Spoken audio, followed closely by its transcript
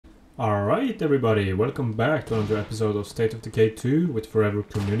Alright everybody, welcome back to another episode of State of Decay 2 with Forever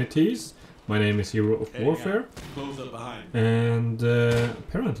Communities. My name is Hero of Warfare. Close up behind. And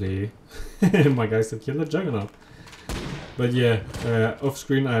apparently my guys have killed a Juggernaut. But yeah, off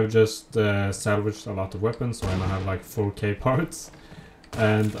screen I've just salvaged a lot of weapons, so I now have like 4k parts.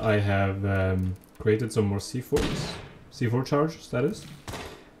 And I have created some more C4s, C4 charges that is.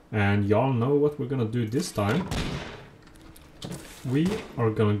 And y'all know what we're gonna do this time. We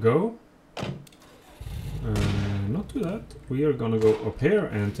are gonna go, not do that, we are gonna go up here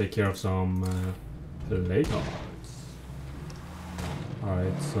and take care of some play cards.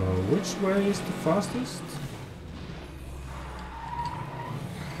 Alright, so which way is the fastest?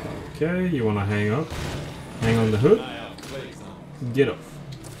 Okay, you wanna hang up, hang on the hood, get off.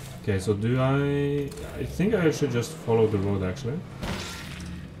 Okay, so do I think I should just follow the road actually.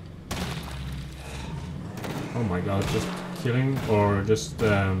 Oh my god, just killing or just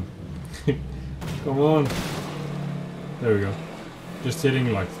come on, there we go, just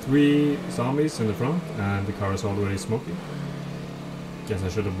hitting like 3 zombies in the front and the car is already smoking. Guess I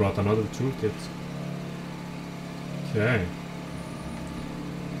should have brought another toolkit. Okay,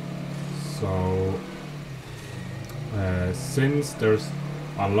 so since there's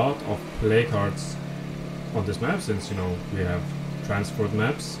a lot of play cards on this map, since you know we have transport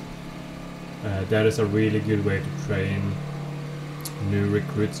maps, that is a really good way to train new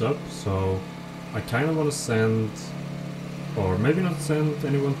recruits up. So I kind of want to send, or maybe not send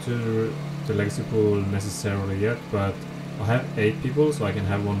anyone to the legacy pool necessarily yet, but I have 8 people, so I can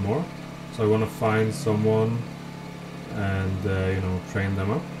have one more. So I want to find someone and you know, train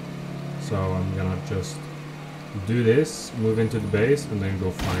them up. So I'm gonna just do this, move into the base, and then go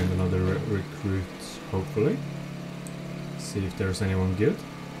find another recruit, hopefully. See if there's anyone good.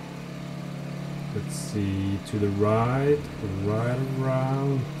 Let's see, to the right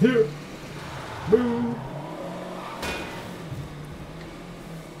around here. Boom!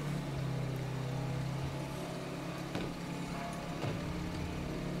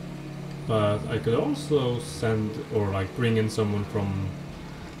 But I could also send, or like bring in someone from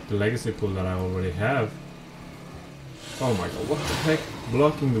the legacy pool that I already have. Oh my god, what the heck?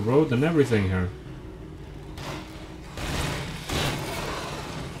 Blocking the road and everything here.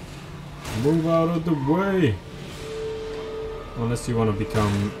 Move out of the way! Unless you want to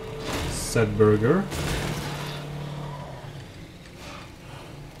become said burger.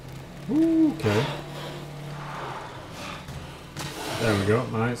 Ooh, okay. There we go,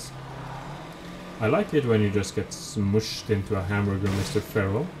 nice. I like it when you just get smushed into a hamburger, Mr.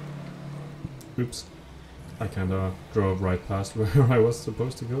 Feral. Oops. I kinda drove right past where I was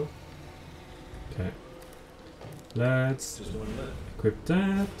supposed to go. Okay. Let's equip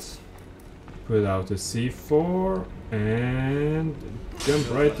that. Put out the C4 and jump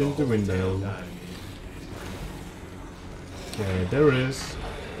right in the window. Okay, there it is.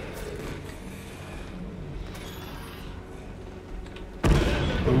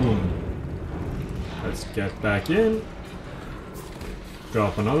 Boom. Let's get back in.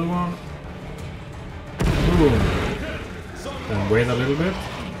 Drop another one. Boom. Then wait a little bit.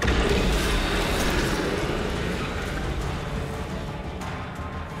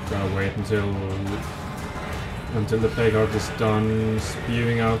 Gotta wait until the plague is done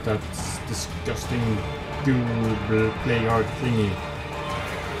spewing out that disgusting goo plague heart thingy.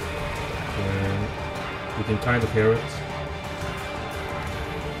 You can kind of hear it.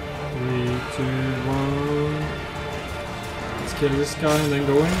 3, 2, 1. Let's kill this guy and then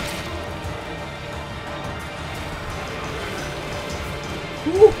go in.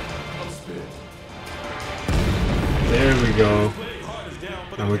 Woo! There we go.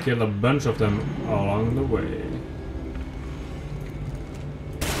 And we killed a bunch of them along the way.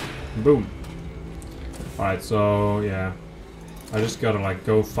 Boom. Alright, so yeah. I just gotta like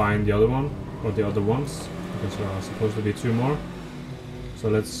go find the other one, or the other ones, because there are supposed to be 2 more. So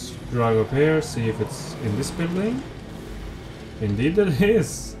let's drive up here, see if it's in this building. Indeed it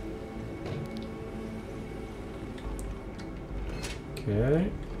is. Okay.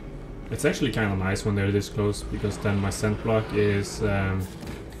 It's actually kind of nice when they're this close, because then my scent block is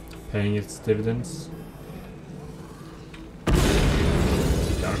paying its dividends. You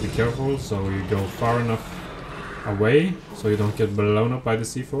gotta be careful, so you go far enough away so you don't get blown up by the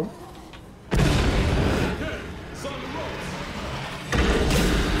C4.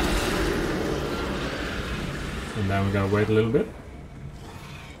 And then we gotta wait a little bit.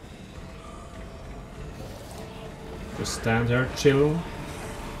 Just stand here, chill.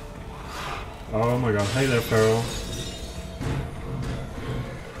 Oh my god, hey there, Feral.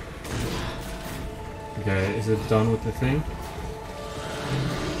 Okay, is it done with the thing?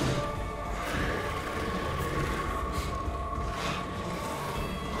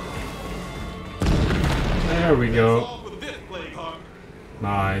 There we That's go. all for this plague heart.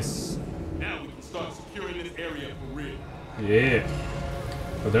 Nice. Now we can start securing this area for real. Yeah.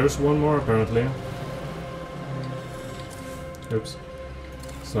 But there's one more apparently. Oops.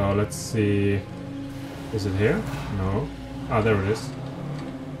 So let's see. Is it here? No. Ah, there it is.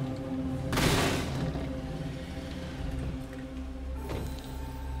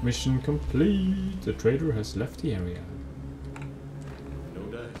 Mission complete. The trader has left the area. No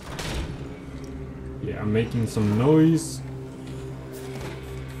dice. Yeah, I'm making some noise.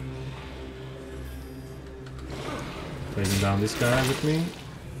 Taking down this guy with me.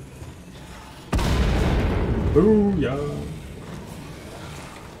 Booyah!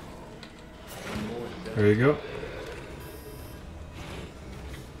 There you go.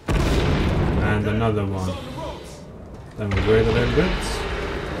 And another one. Then we wait a little bit.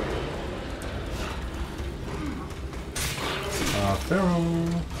 Pharaoh.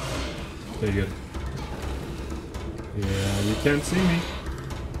 Very good. Yeah, you can't see me.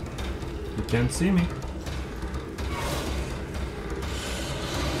 You can't see me.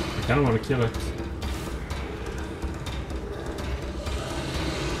 I kinda wanna kill it.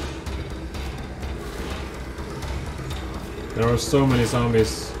 There are so many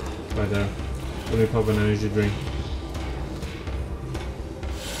zombies right there. Let me pop an energy drink.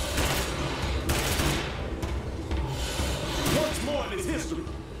 Once more in its history.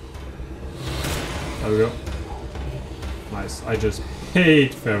 There we go. Nice. I just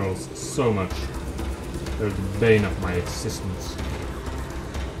hate ferals so much. They're the bane of my existence.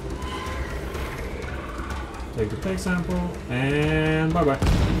 Take the peg sample and bye bye.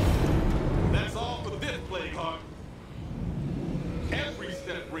 That's all for this plague heart. Every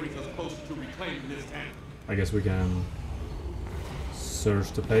step brings us closer to reclaiming this town. I guess we can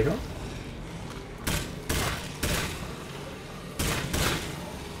search the peg up.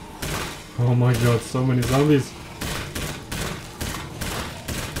 Oh my god, so many zombies!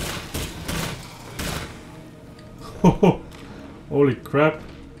 Holy crap!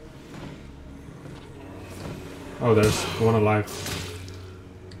 Oh, there's one alive.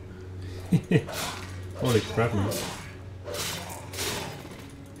 Holy crap, man.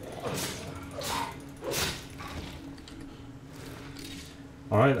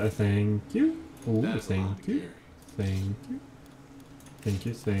 Alright, I thank you. Ooh, thank you. Thank you. Thank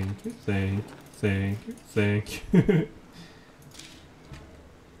you, thank you, thank you, thank you, thank you.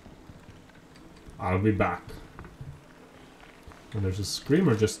 I'll be back. And there's a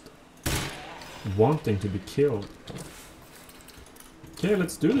screamer just wanting to be killed. Okay,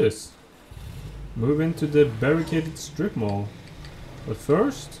 let's do this. Move into the barricaded strip mall. But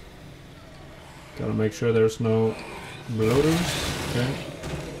first, gotta make sure there's no bloaters. Okay.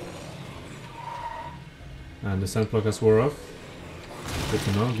 And the scent block has wore off. Good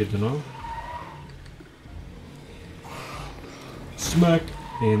to know, good to know. Smack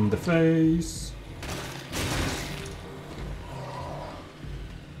in the face.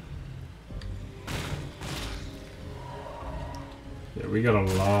 Yeah, we got a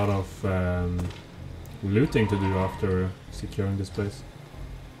lot of looting to do after securing this place.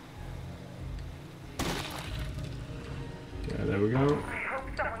 Okay, there we go. I hope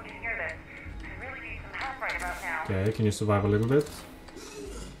someone can hear this. I really need some help right about now. Okay, can you survive a little bit?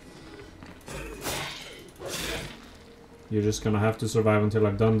 You're just gonna have to survive until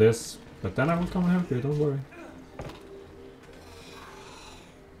I've done this, but then I will come and help you, don't worry.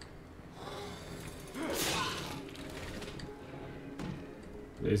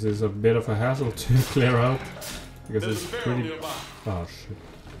 This is a bit of a hassle to clear out, because it's pretty... Oh shit.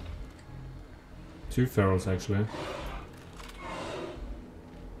 2 ferals actually.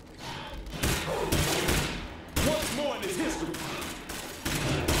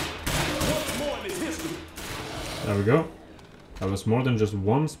 There we go. That was more than just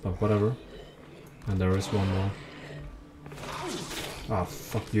once, but whatever. And there is one more. Ah,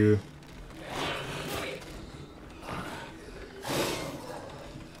 fuck you.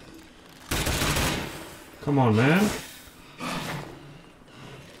 Come on, man.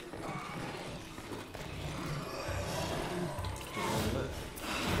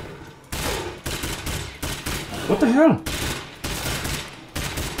 What the hell?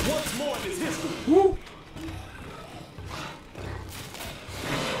 Once more in this history. Woo!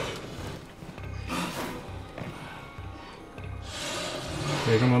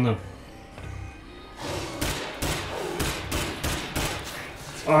 Okay, come on now.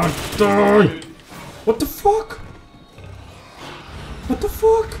 Ah, die! What the fuck? What the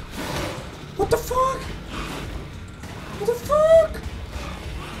fuck? What the fuck? What the fuck?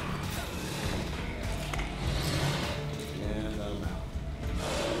 And I'm out.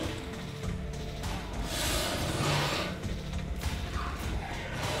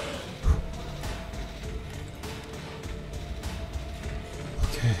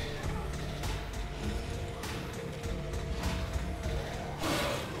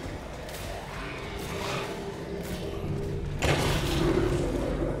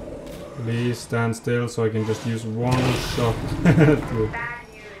 stand still so I can just use one shot to... Bad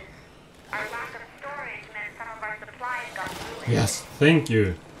news. Our lack of storage meant some of our supplies got ruined. Yes, thank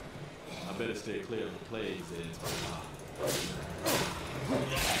you. I better stay clear of the plagues then.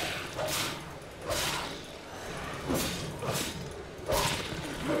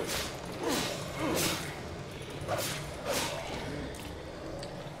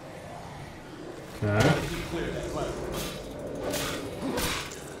 Okay.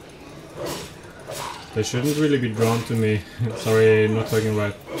 They shouldn't really be drawn to me. Sorry, not talking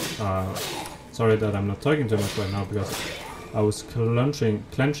right. Sorry that I'm not talking too much right now because I was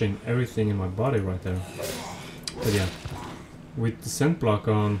clenching everything in my body right there. But yeah, with the scent block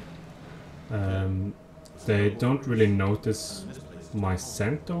on, they don't really notice my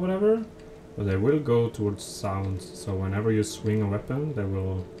scent or whatever, but they will go towards sounds. So whenever you swing a weapon, they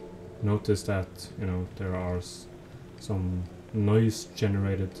will notice that, you know, there are some noise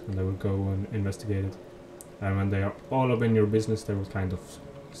generated, and they will go and investigate it. And when they are all up in your business, they will kind of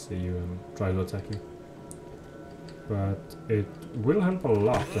see you and try to attack you. But it will help a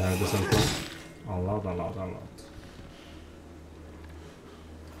lot to have this unlocked. A lot.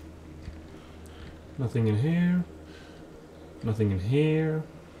 Nothing in here. Nothing in here.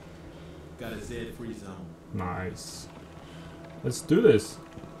 Got a Z-free zone. Nice. Let's do this.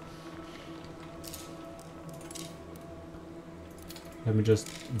 Let me just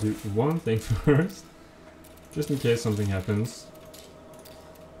do one thing first, just in case something happens.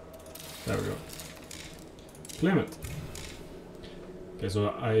 There we go. Claim it. Okay, so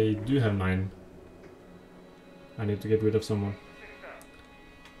I do have 9. I need to get rid of someone.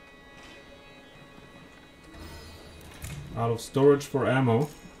 Out of storage for ammo.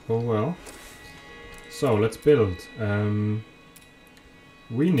 Oh well. So let's build.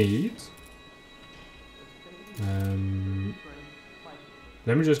 We need...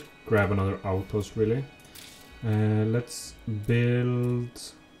 let me just grab another outpost, really. Let's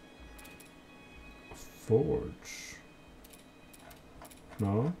build a forge.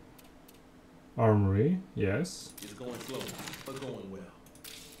 No. Armory, yes. It's going slow, but going well.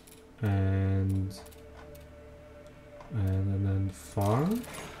 And then farm.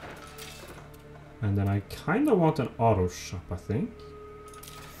 And then I kind of want an auto shop, I think.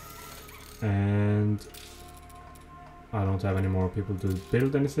 And I don't have any more people to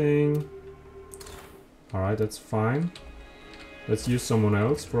build anything. Alright, that's fine. Let's use someone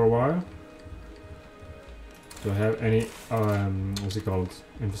else for a while. Do I have any, what's it called?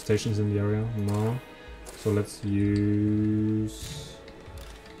 Infestations in the area? No. So let's use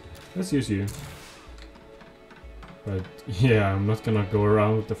you. But yeah, I'm not gonna go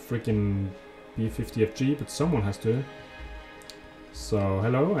around with the freaking B50FG, but someone has to. So,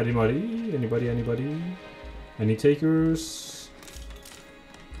 hello, anybody? Anybody? Any takers?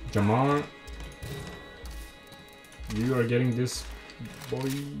 Jamar? You are getting this, boy.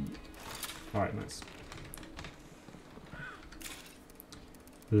 Alright, nice.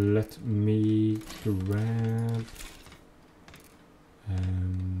 Let me grab...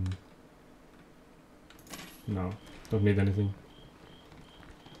 no, don't need anything.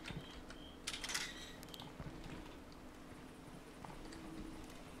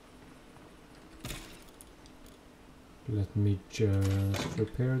 Let me just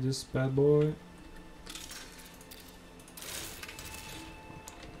repair this bad boy.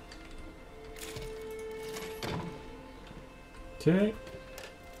 Okay.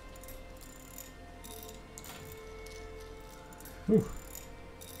 Whew.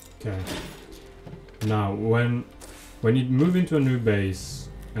 Okay. Now, when you move into a new base,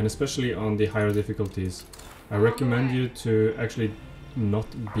 and especially on the higher difficulties, I recommend you to actually not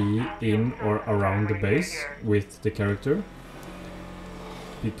be in or around the base with the character,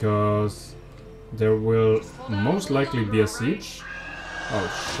 because there will most likely be a siege.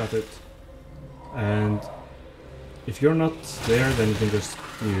 Oh, shut it. And if you're not there, then you can just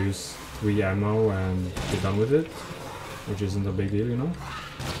use 3 ammo and be done with it, which isn't a big deal, you know.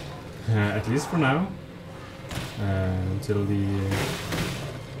 At least for now, until the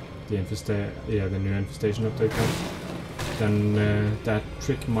new infestation update comes. Then that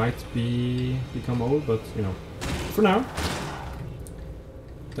trick might become old, but you know, for now,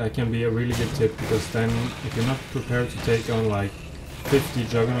 that can be a really good tip, because then if you're not prepared to take on like 50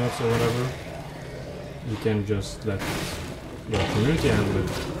 juggernauts or whatever, you can just let your community handle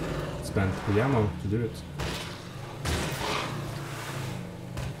it. Spend 3 ammo to do it.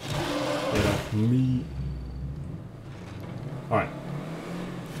 Get off me. Alright.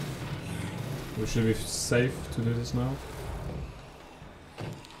 We should be safe to do this now.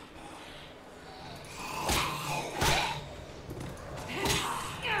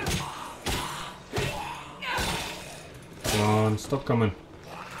 stop coming.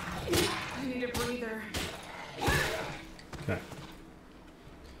 I need a breather. Okay.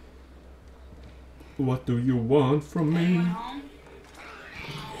 What do you want from me? Anyone home?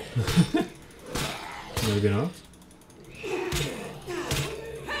 Maybe not.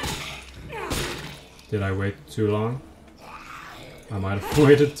 Did I wait too long? I might have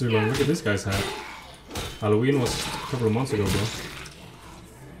waited too long. Look at this guy's hat. Halloween was a couple of months ago, bro.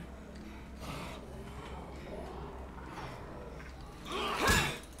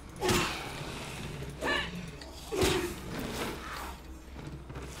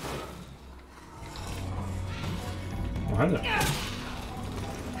 Oh, hi there.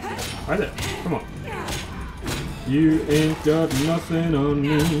 Hi there. Come on. You ain't got nothing on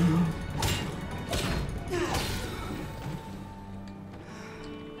me.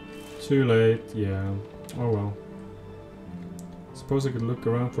 Too late, yeah. Oh well. Suppose I could look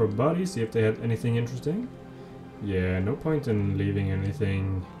around for a body, see if they had anything interesting. Yeah, no point in leaving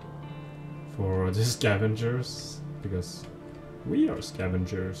anything for the scavengers, because we are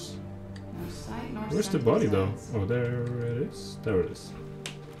scavengers. No sight nor Where's the scent body though? besides. Oh, there it is. There it is.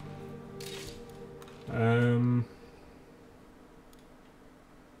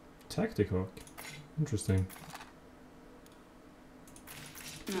 Tactic Hawk. Interesting.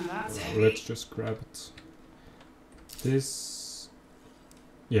 No, that's Well, heavy. let's just grab it. This...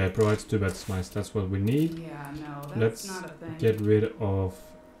 Yeah, it provides 2 beds mice. That's what we need. Yeah, no, that's Let's not a thing. get rid of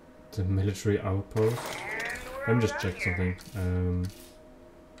the military outpost. Let me just check something.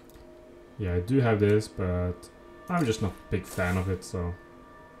 Yeah, I do have this, but I'm just not a big fan of it, so...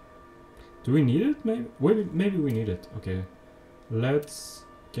 Do we need it? Maybe we need it. Okay. Let's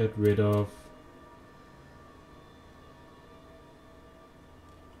get rid of...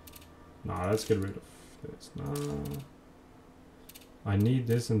 Nah, let's get rid of this. Nah. I need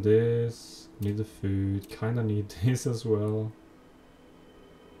this and this. Need the food. Kinda need this as well.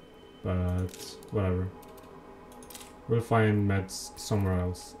 But whatever. We'll find meds somewhere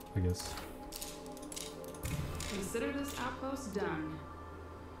else, I guess. Consider this outpost done.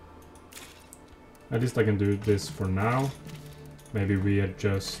 At least I can do this for now. Maybe we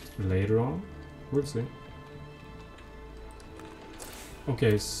adjust later on. We'll see.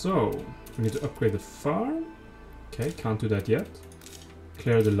 Okay, so we need to upgrade the farm. Okay, can't do that yet.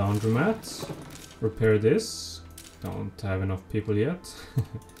 Clear the laundromat. Repair this. Don't have enough people yet.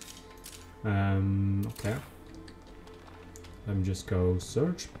 Okay. Let me just go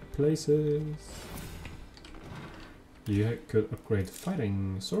search places. You could upgrade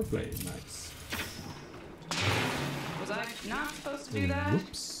fighting swordblade. Nice. Was I not supposed to do that?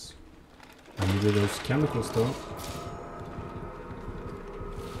 Whoops. I needed those chemicals though.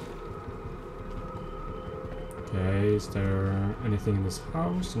 Okay, is there anything in this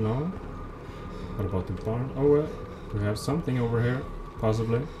house? No. What about the barn? Oh well, we have something over here,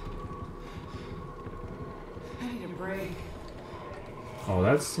 possibly. I need a break. Oh,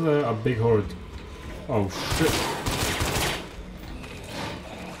 that's a big horde. Oh shit.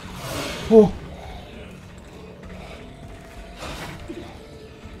 Oh!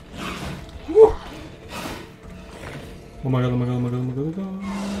 Woo! Oh my god, oh my god, oh my god, oh my god, oh my god.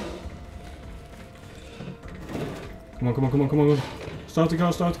 Come on, come on, come on, come on. Start the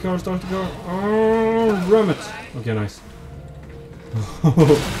car, start the car, start the car. Oh, ram it. Okay, nice.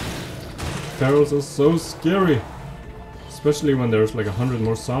 Ferals are so scary. Especially when there's like 100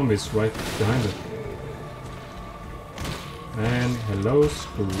 more zombies right behind it. And hello,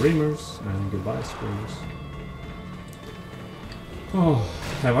 screamers. And goodbye, screamers. Oh,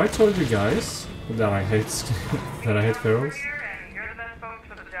 have I told you guys that I hate that I hate ferals? You're the best folks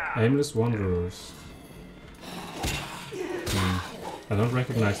for the job. Aimless wanderers. I don't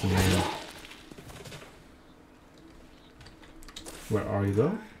recognize the name. Where are you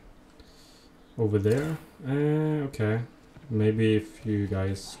though? Over there? Okay. Maybe if you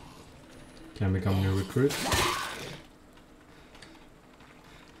guys can become new recruits.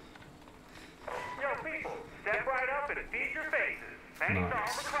 Yo, people, step right up and feed your faces. Thanks to all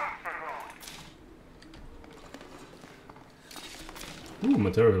Nice. the crops are growing. Ooh,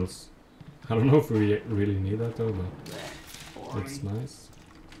 materials. I don't know if we really need that though, but Boring. it's nice.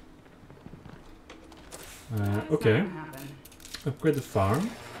 That's Okay. not gonna happen. Upgrade the farm.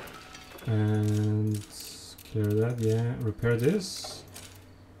 And clear that, yeah. Repair this.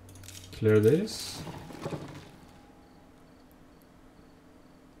 Clear this.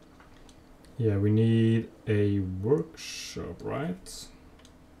 Yeah, we need a workshop, right?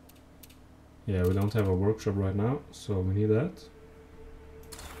 Yeah, we don't have a workshop right now, so we need that.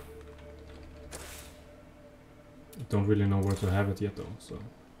 Don't really know where to have it yet though, so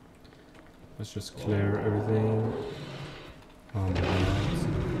let's just clear everything. Oh my god.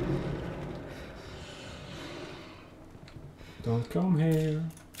 Don't come here.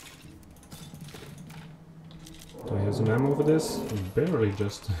 Do I have some ammo for this? Barely,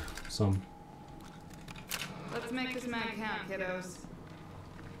 just some. Let's make this mag count, kiddos.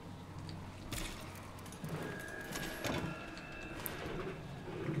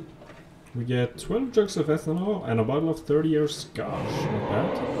 We get 12 jugs of ethanol and a bottle of 30-year scotch, not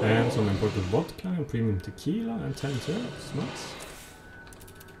bad. And some imported vodka and premium tequila and 10 tails, nice.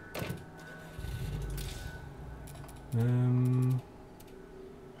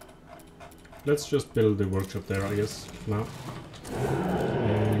 Let's just build the workshop there, I guess, for now.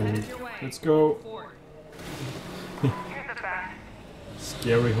 And let's go.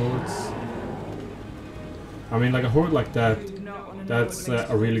 Scary hordes. I mean, like a horde like that, that's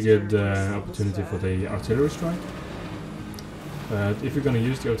a really good opportunity for the artillery strike. But if you're gonna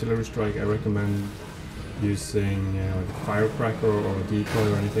use the artillery strike, I recommend using like a firecracker or a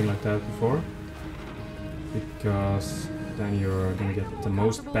decoy or anything like that before, because then you're gonna get the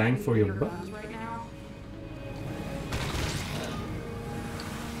most bang for your buck.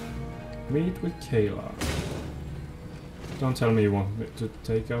 Meet with Kayla. Don't tell me you want me to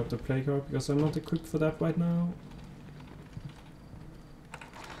take out the plague heart, because I'm not equipped for that right now.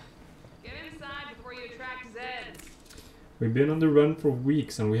 Get inside before you attract Zeds. We've been on the run for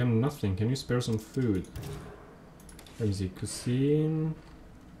weeks and we have nothing. Can you spare some food? Let me see. Cuisine.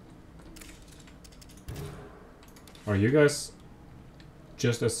 Are you guys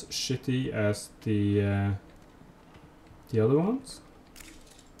just as shitty as the other ones?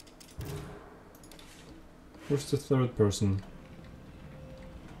 Where's the third person?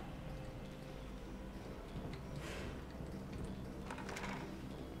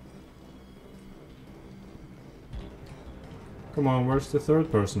 Come on, where's the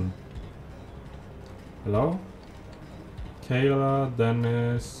third person? Hello? Kayla,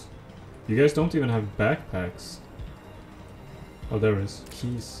 Dennis... You guys don't even have backpacks. Oh, there is.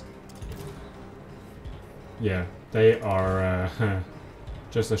 Keys. Yeah, they are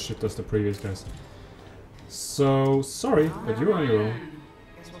just as shit as the previous guys. So, sorry, but you're on your own.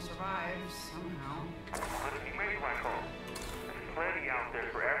 Guess we'll survive somehow. But if you make my home, there's plenty out there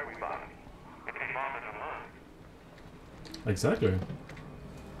for everybody. If they mom and alive. Exactly.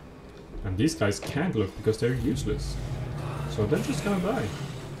 And these guys can't look because they're useless. So they're just gonna die.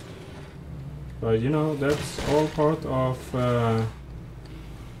 But you know, that's all part of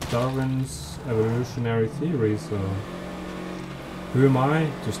Darwin's evolutionary theory, so... Who am I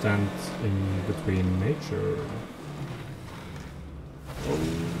to stand in between nature? Oh.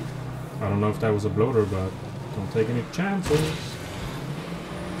 I don't know if that was a bloater, but don't take any chances.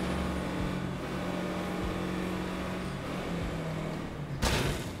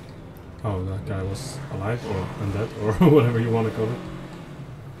 Oh, that guy was alive or undead or whatever you want to call it.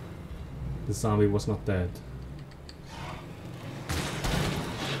 The zombie was not dead.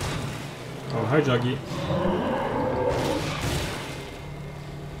 Oh, hi Juggy.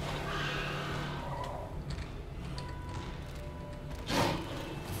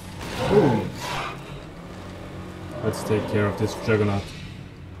 Boom. Let's take care of this juggernaut.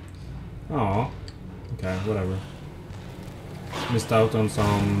 Oh, okay, whatever. Missed out on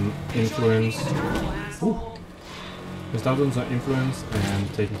some influence. Ooh. Missed out on some influence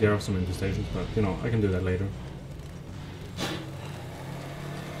and taking care of some infestations, but you know, I can do that later.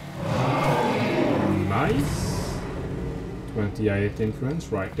 Nice! 28 influence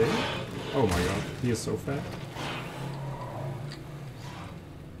right there. Oh my god, he is so fat.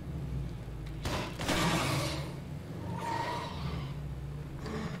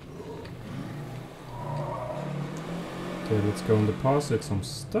 Okay, let's go and deposit some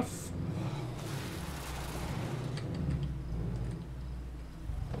stuff.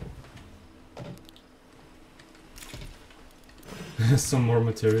 Some more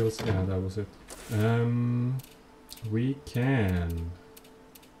materials. Yeah, that was it. We can...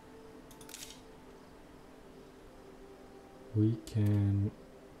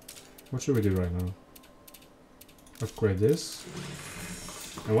 What should we do right now? Upgrade this.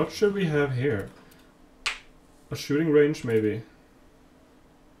 And what should we have here? A shooting range, maybe.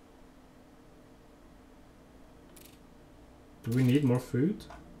 Do we need more food?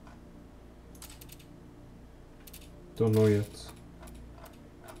 Don't know yet.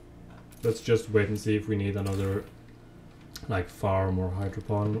 Let's just wait and see if we need another, like, farm or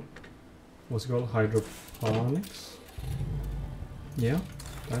what's it called? Hydroponics? Yeah,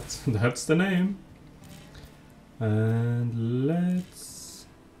 that's the name. And let's...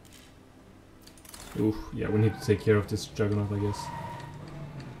 Ooh, yeah, we need to take care of this juggernaut, I guess.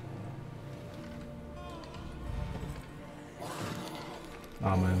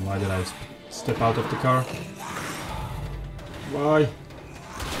 Oh man, why did I step out of the car? Why?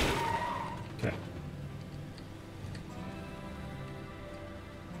 Okay.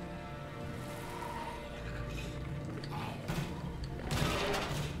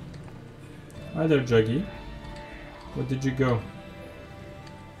 Hi there, Juggy. Where did you go?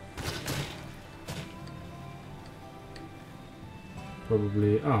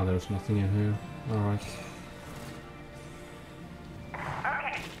 Probably... Ah, there's nothing in here. Alright.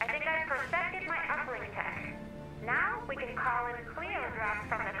 Okay, I think I've perfected my uplink tech. Now we can call in Cleo drops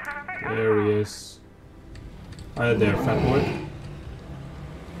from the comfort of There he is. Hi there, fat boy.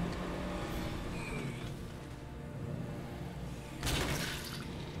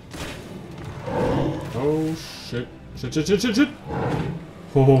 Oh shit. Shit, shit, shit, shit, shit!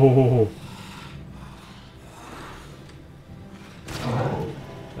 Ho ho ho ho ho.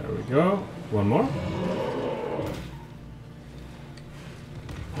 There we go. One more.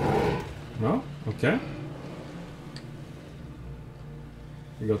 No? Okay.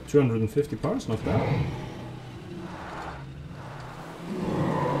 We got 250 parts, not bad.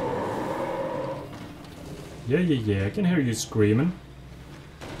 Yeah, yeah, yeah, I can hear you screaming.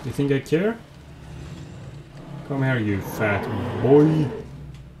 You think I care? Come here, you fat boy.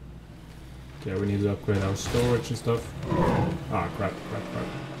 Okay, we need to upgrade our storage and stuff. Ah, crap, crap, crap.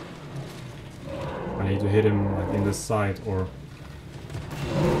 I need to hit him like in the side or...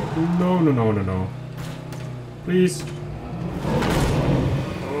 No, no, no, no, no. Please.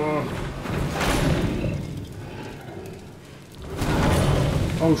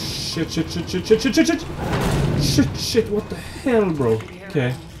 Oh shit, shit, shit, shit, shit, shit, shit, shit! Shit, shit, what the hell, bro?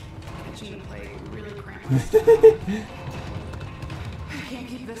 Okay. Kitchen plate really cramped. I can't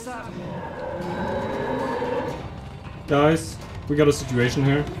keep this up. Guys, we got a situation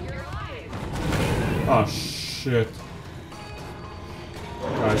here. Oh shit.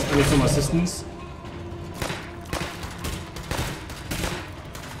 Guys, I need some assistance.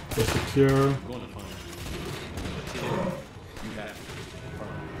 Go secure. I'm going to find you. You have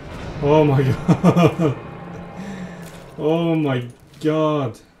to. Oh my god. Oh my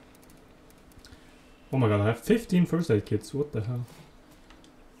god. Oh my god, I have 15 first aid kits. What the hell?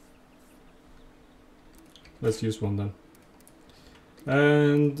 Let's use one then.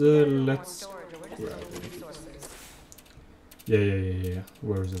 And let's... Yeah.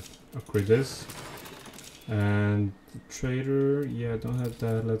 Where is it? Upgrade this. And the trader, yeah, I don't have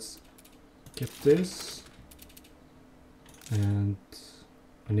that. Let's get this. And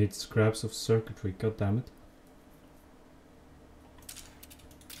I need scraps of circuitry, god damn it.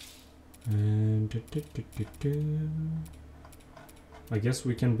 And I guess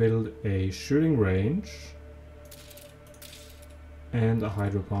we can build a shooting range and a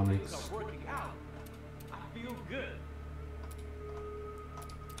hydroponics.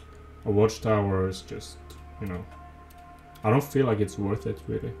 A watchtower is just, you know, I don't feel like it's worth it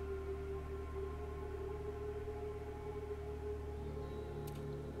really.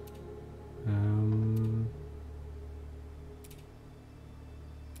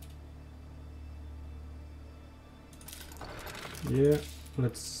 Yeah,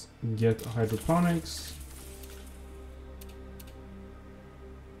 let's get hydroponics.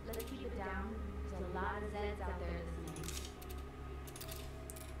 Let's keep it down. There's a lot of Zeds out there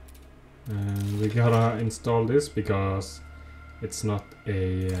listening. And we gotta install this because it's not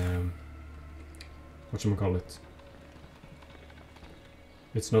a whatchamacallit.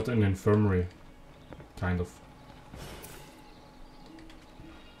 It's not an infirmary, kind of.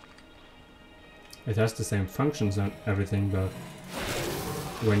 It has the same functions and everything, but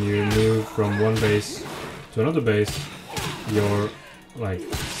when you move from one base to another base, your like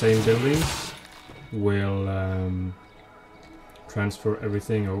same buildings will transfer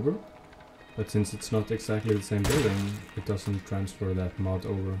everything over. But since it's not exactly the same building, it doesn't transfer that mod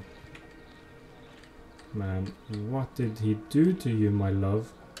over. Man, what did he do to you, my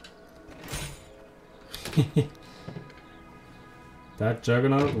love? That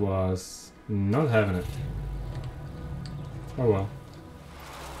Juggernaut was not having it. Oh well.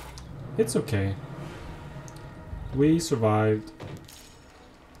 It's okay. We survived.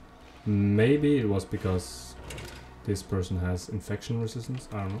 Maybe it was because this person has infection resistance,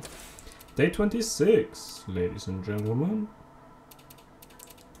 I don't know. Day 26, ladies and gentlemen.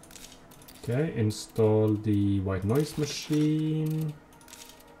 Okay, install the white noise machine.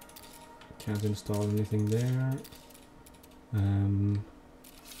 Can't install anything there.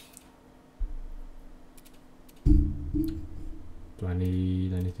 Do I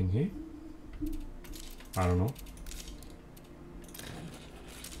need anything here? I don't know.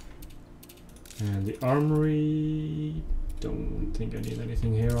 And the armory. don't think I need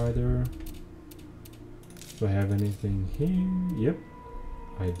anything here either. Do I have anything here? Yep,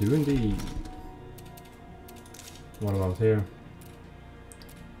 I do indeed. What about here?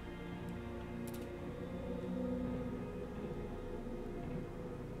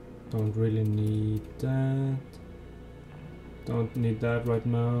 Don't really need that. Don't need that right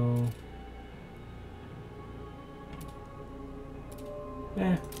now.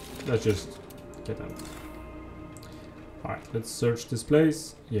 Let's just get out. Alright, let's search this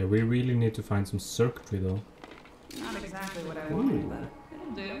place. Yeah, we really need to find some circuitry though. Not exactly what I wanted, but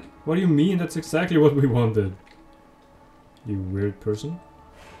it'll do. What do you mean? That's exactly what we wanted. You weird person.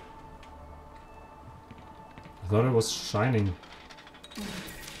 I thought it was shining.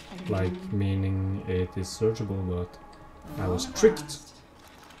 Like, meaning it is searchable, but I was tricked.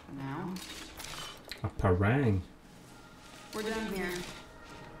 Now A parang. we're done here.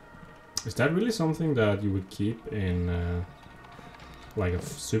 Is that really something that you would keep in, like a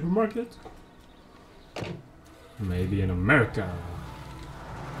supermarket? Maybe in America.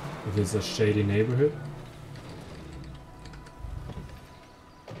 If it's a shady neighborhood.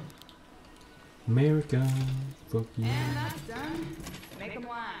 America, fuck you. And that's done. Make them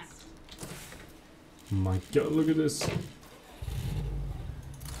last. My god, look at this.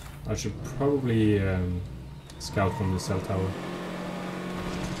 I should probably scout from the cell tower.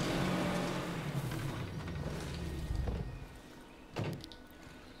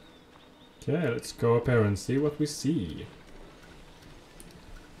 Okay, let's go up here and see what we see.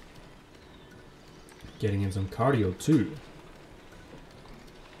 Getting in some cardio too.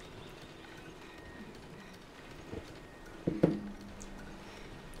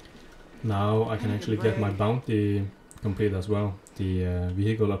 Now I can actually get my bounty complete as well. The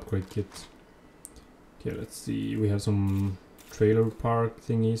vehicle upgrade kit. Okay, let's see. We have some trailer park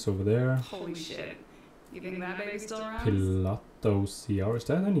thingies over there. Holy shit. You think that baby still runs? Pilato CR. Is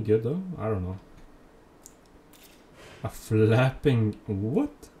that any good though? I don't know. A flapping...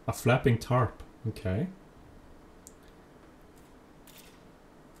 What? A flapping tarp. Okay.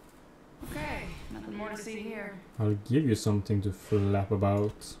 Okay, nothing more to see here. I'll give you something to flap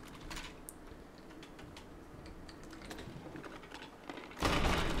about.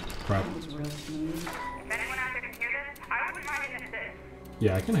 Crap. That was real smooth. If anyone out there can hear this, I wouldn't mind an assist.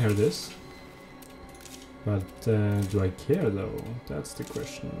 Yeah, I can hear this. But do I care though? That's the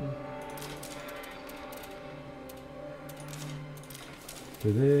question.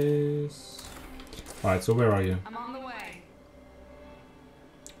 Do this. Alright, so where are you? I'm on the way.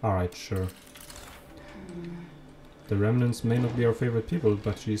 Alright, sure. The remnants may not be our favorite people,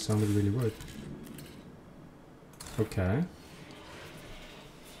 but she sounded really worried. Okay.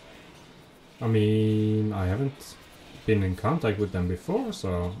 I mean, I haven't been in contact with them before,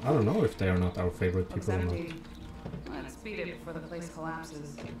 so I don't know if they are not our favorite Looks people or not. empty. Let's beat it before the place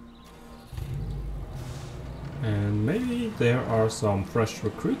collapses. And maybe there are some fresh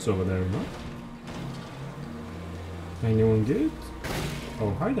recruits over there, no? Anyone good?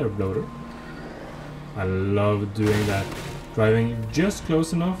 Oh, hi there, bloater. I love doing that. Driving just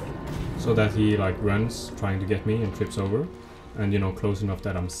close enough so that he like runs trying to get me and trips over. And you know, close enough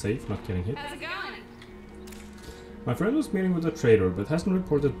that I'm safe, not getting hit. How's it going? My friend was meeting with a trader but hasn't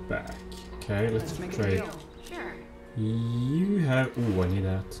reported back. Okay, let's make a trade. deal. Sure. You have... Ooh, I need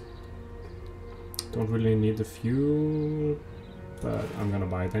that. Don't really need the fuel, but I'm gonna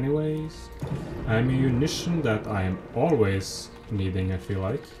buy it anyways. Ammunition that I am always needing, I feel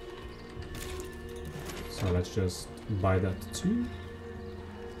like. So let's just buy that too.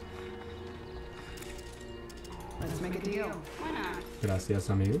 Let's make a deal. Why not? Gracias,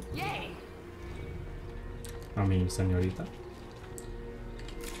 amigo. Yay! I mean, señorita.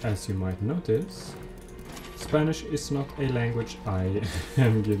 As you might notice, Spanish is not a language I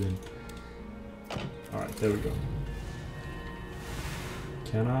am given. Alright, there we go.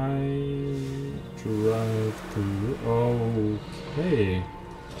 Can I drive to... Okay.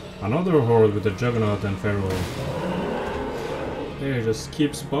 Another horde with a Juggernaut and Pharaoh. They just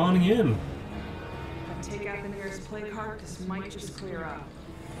keep spawning in. If I take out the nearest plague heart, this might just clear up.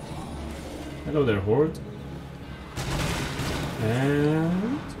 Hello there, horde.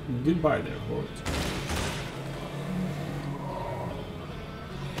 And goodbye there, horde.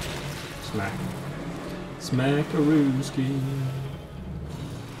 Smack. Smack-a-rooski.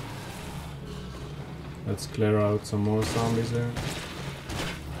 Let's clear out some more zombies here.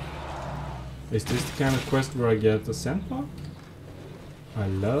 Is this the kind of quest where I get a scent block? I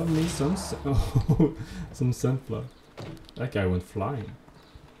love me some oh, some scent block. That guy went flying.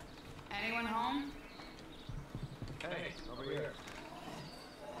 Anyone home? Hey, over here.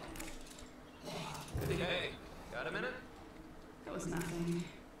 Decay, got a minute? me.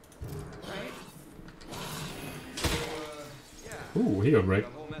 Right? Ooh, he got break. A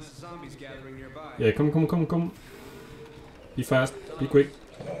whole mess of zombies gathering nearby. Yeah, come. Be fast, be quick.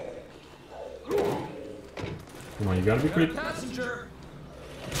 Come on, you gotta be quick. Passenger.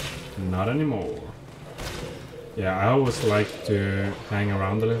 Not anymore. Yeah, I always like to hang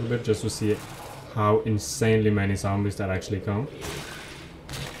around a little bit just to see how insanely many zombies that actually come.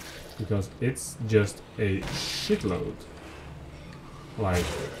 Because it's just a shitload. Like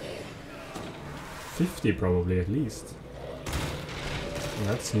 50 probably at least. And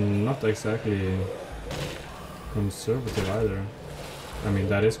that's not exactly conservative either. I mean,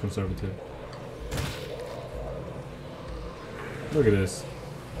 that is conservative. Look at this.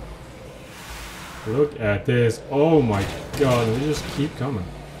 Look at this. Oh my god, they just keep coming.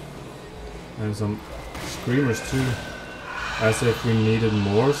 And some screamers too. As if we needed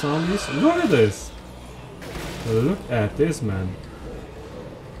more zombies. Look at this! Look at this, man.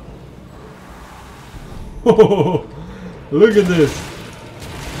 Look at this!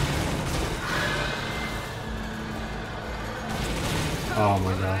 Oh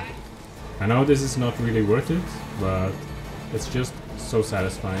my god. I know this is not really worth it, but it's just so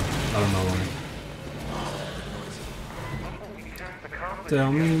satisfying. I don't know why.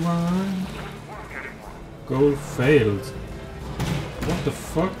 Tell me why. Goal failed. What the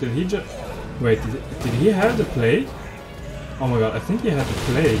fuck? Did he just... Wait, did he have the plague? Oh my god, I think he had the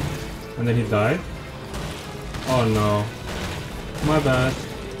plague. And then he died? Oh no. My bad.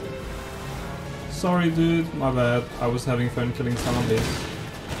 Sorry dude, my bad. I was having fun killing zombies.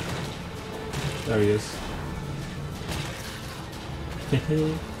 There he is.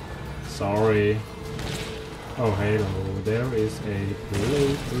 Sorry. Oh hello, there is a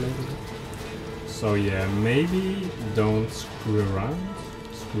plate. So yeah, maybe don't screw around.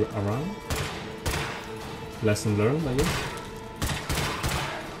 Lesson learned, I guess.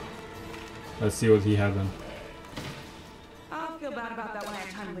 Let's see what he had then. I'll feel bad about that when I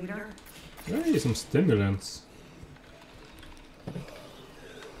have time later. Hey, some stimulants.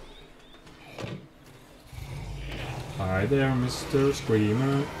 Hi there, Mr.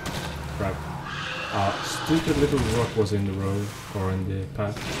 Screamer. Crap. Stupid little rock was in the road, or in the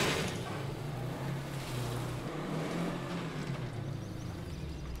path.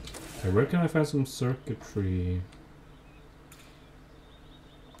 Okay, where can I find some circuitry?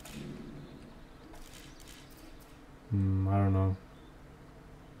 I don't know.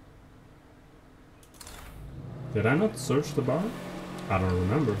 Did I not search the bar? I don't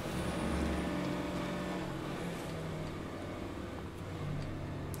remember.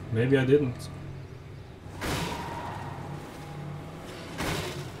 Maybe I didn't.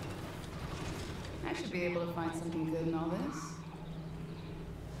 I should be able to find something good in all this.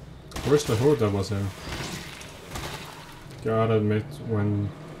 Where's the horde that was here? Gotta admit, when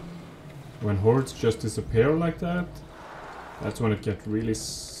hordes just disappear like that, that's when it gets really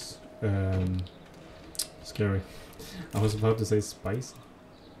scary. I was about to say spicy.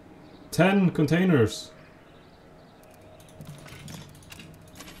 10 containers!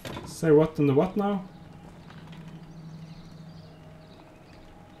 Say what in the what now?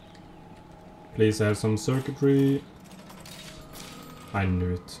 Please have some circuitry. I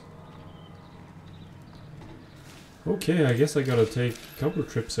knew it. Okay, I guess I gotta take a couple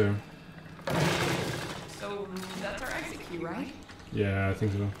of trips here. So that's our exit key, right? Yeah, I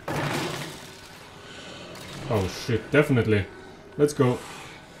think so. Oh shit, definitely. Let's go.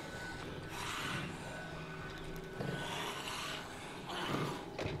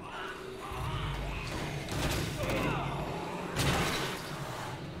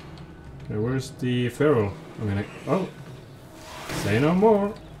 Okay, where's the feral? I mean, oh! Say no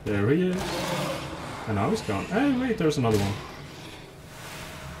more! There he is! And now he's gone. Hey, wait, there's another one.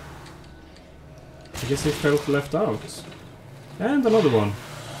 I guess he felt left out. And another one.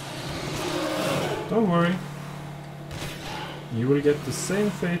 Don't worry. You will get the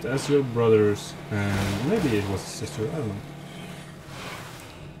same fate as your brothers. And maybe it was a sister, I don't know.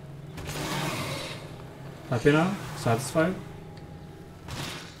 Happy now? Satisfied?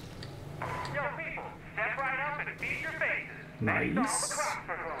 Yo, people, step right up and feed your faces. Nice. All the crops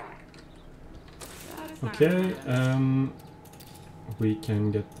are gone. That's not Okay, bad. we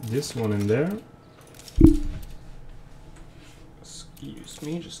can get this one in there. Excuse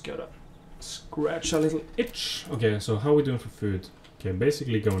me, just gotta scratch a little itch. Okay, so how are we doing for food? Okay,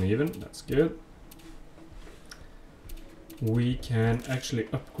 basically going even, that's good. We can actually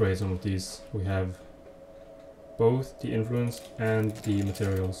upgrade some of these. We have both the influence and the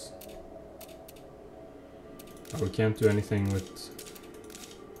materials. We can't do anything with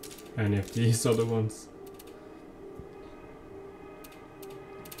any of these other ones.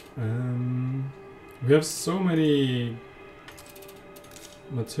 We have so many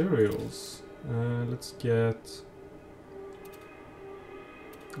materials. Let's get...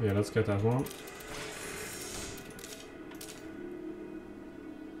 Yeah, let's get that one.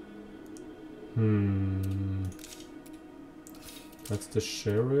 That's the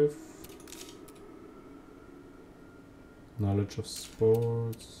sheriff. Knowledge of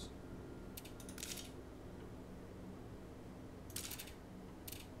sports.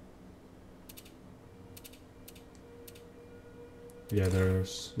 Yeah,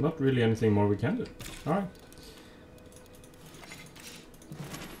 there's not really anything more we can do. Alright.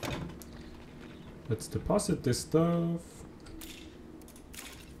 Let's deposit this stuff.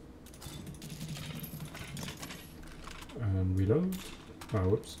 And reload. Oh,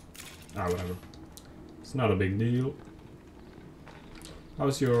 whoops. Ah, whatever. It's not a big deal.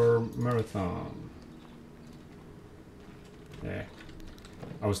 How's your marathon? Yeah.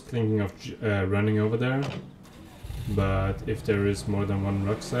 I was thinking of running over there. But if there is more than one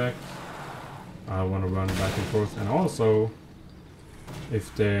rucksack, I want to run back and forth. And also,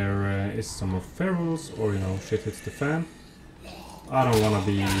 if there is some of ferals or, you know, shit hits the fan, I don't want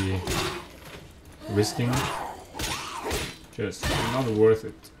to be risking it. Just not worth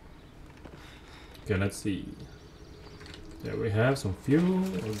it. Okay, let's see. There we have some fuel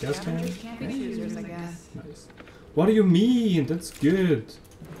or gas can. Can't be choosers, I guess. Nice. What do you mean? That's good.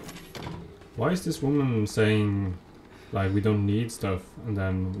 Why is this woman saying like we don't need stuff and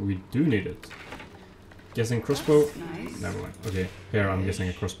then we do need it? Guessing crossbow? Nice. Never mind. Okay, here I'm guessing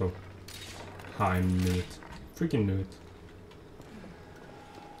a crossbow. I knew it. Freaking knew it.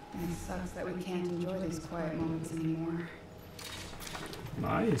 And it sucks that we can't enjoy these quiet moments anymore.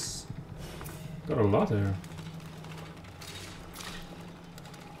 Nice. Got a lot there.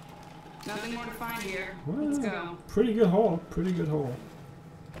 Nothing more to find here. Well, Let's go. Pretty good haul. Pretty good haul.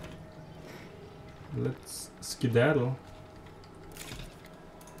 Let's skedaddle.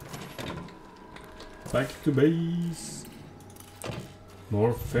 Back to base.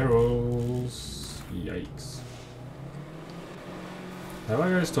 More ferals. Yikes. Have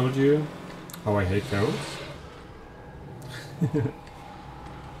I guys told you how I hate ferals?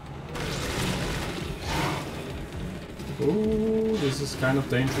 Oh, this is kind of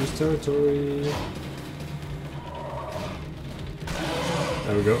dangerous territory.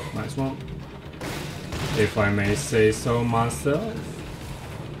 There we go, nice one. If I may say so myself.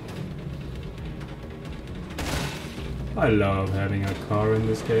 I love having a car in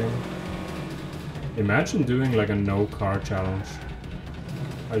this game. Imagine doing like a no car challenge.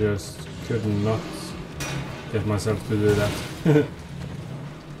 I just could not get myself to do that.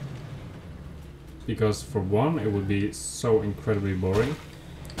 Because for one, it would be so incredibly boring.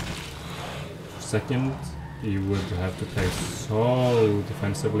 Second, you would have to play so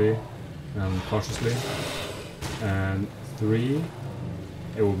defensively and cautiously. And three,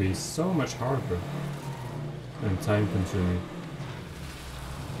 it will be so much harder and time consuming.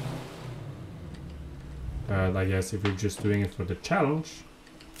 But I guess if you're just doing it for the challenge,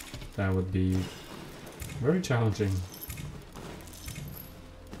 that would be very challenging.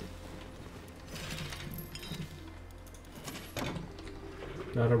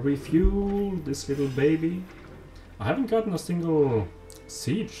 Gotta refuel this little baby. I haven't gotten a single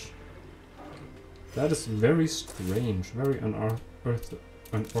siege. That is very strange, very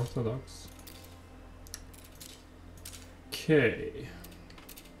unorthodox. Okay.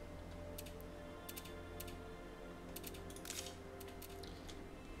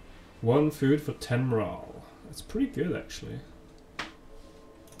 One food for 10 morale. That's pretty good actually.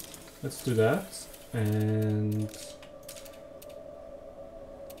 Let's do that. And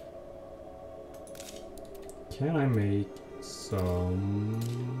can I make some...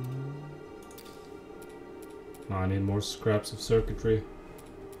 No, I need more scraps of circuitry.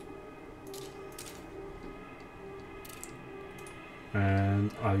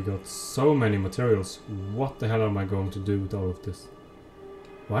 And I got so many materials. What the hell am I going to do with all of this?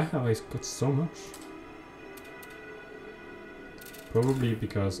 Why have I got so much? Probably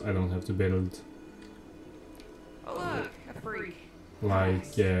because I don't have to build... Oh look, a freak.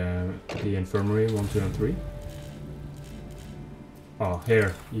 Like the infirmary 1, 2 and 3. Oh,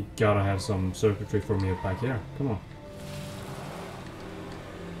 here, you gotta have some circuitry for me up back here. Come on.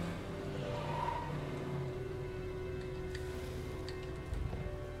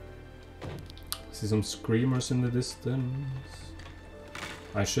 See some screamers in the distance.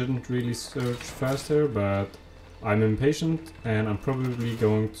 I shouldn't really search faster, but I'm impatient and I'm probably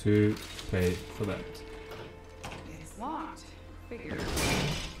going to pay for that. It's locked. Figure.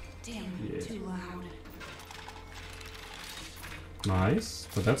 Damn, Yeah. too loud. Nice,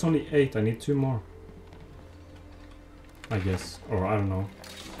 but that's only 8. I need 2 more. I guess, or I don't know.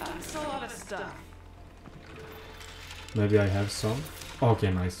 That's a lot of stuff. Maybe I have some.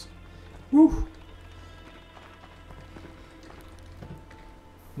 Okay, nice. Woo!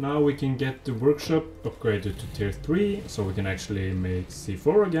 Now we can get the workshop upgraded to tier 3, so we can actually make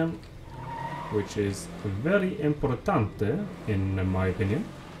C4 again, which is very importante in my opinion.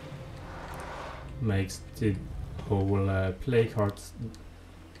 Makes the whole plague heart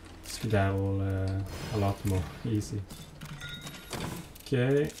skedaddle a lot more easy.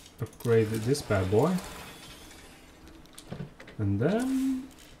 Okay, upgrade this bad boy. And then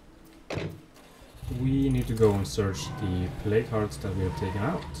we need to go and search the plague hearts that we have taken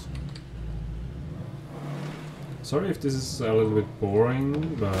out. Sorry if this is a little bit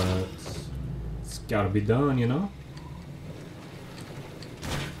boring, but it's gotta be done, you know?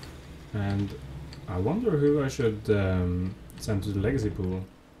 And I wonder who I should send to the legacy pool.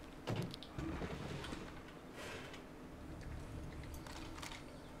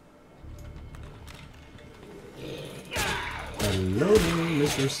 Hello,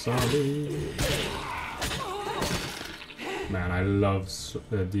 Mr. Zombie. Man, I love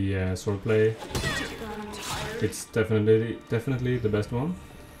the swordplay. It's definitely the best one.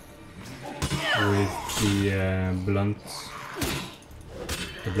 With the blunt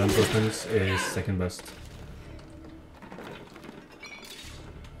weapons is second best.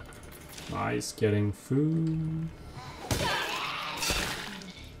 Nice, getting food.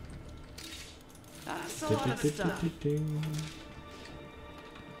 That's a lot of stuff.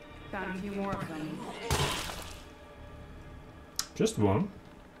 Found a few more of them. Just one?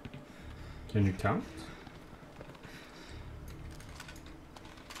 Can you count?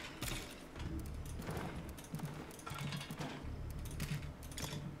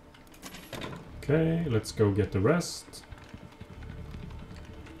 Okay, let's go get the rest.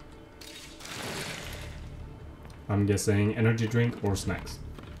 I'm guessing energy drink or snacks.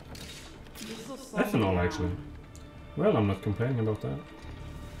 Ethanol, actually. Well, I'm not complaining about that.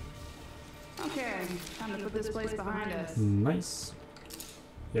 Okay, time to put this place behind us. Nice.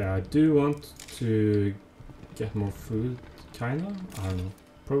 Yeah, I do want to get more food, kinda. I don't know.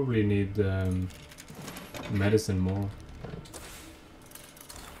 Probably need medicine more.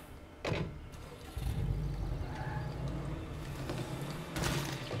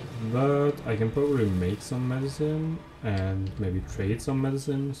 But I can probably make some medicine and maybe trade some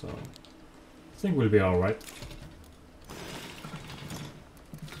medicine, so I think we'll be alright.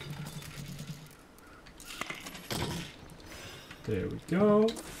 There we go.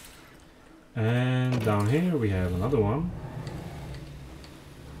 And down here we have another one.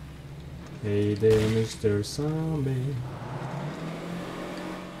 Hey there, Mr. Zombie.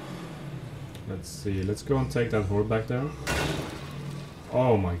 Let's see, let's go and take that horde back there.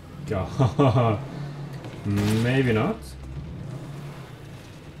 Oh my god. Maybe not.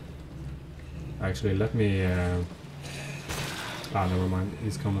 Actually, let me... never mind,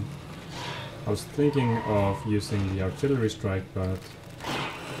 he's coming. I was thinking of using the artillery strike, but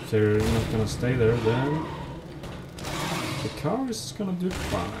if they're not gonna stay there, then the car is gonna do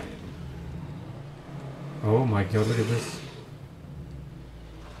fine. Oh my god, look at this.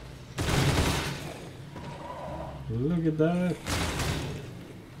 Look at that.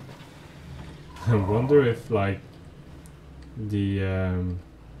 I wonder if, like, if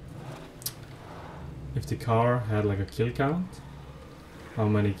the car had like a kill count, how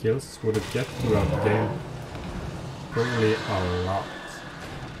many kills would it get throughout the game? Probably a lot.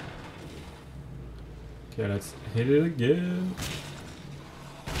 Okay, let's hit it again.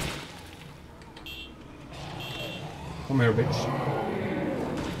 Come here, bitch.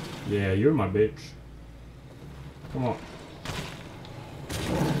 Yeah, you're my bitch. Come on.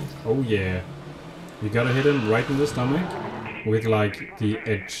 Oh yeah. You gotta hit him right in the stomach with like the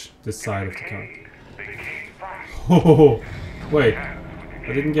edge, the side of the car. Oh, wait.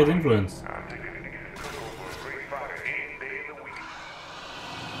 I didn't get influence.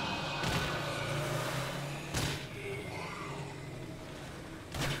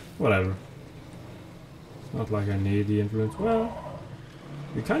 Whatever. It's not like I need the influence. Well,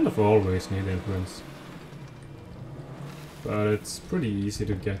 we kind of always need influence. But it's pretty easy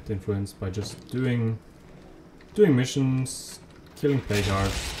to get influence by just doing missions, killing plague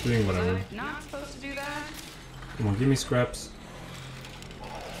hearts, doing whatever. Not supposed to do that. Come on, give me scraps.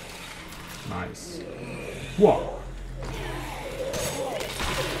 Nice. Whoa!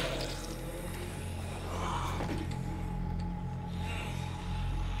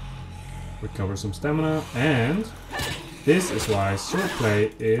 Recover some stamina, and this is why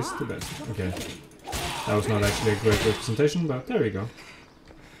swordplay is the best. Okay. That was not actually a great representation, but there you go.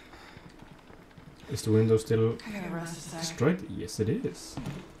 Is the window still I gotta rest a sec. destroyed? Yes, it is.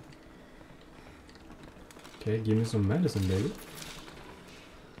 Okay, give me some medicine, baby.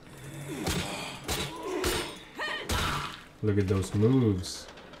 Look at those moves.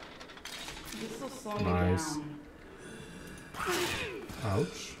 This'll slow me Nice. down.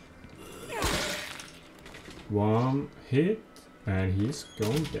 Ouch. One hit, and he's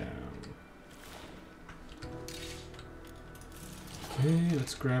going down. Okay,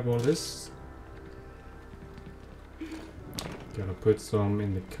 let's grab all this. Gotta put some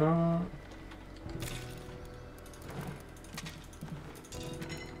in the car.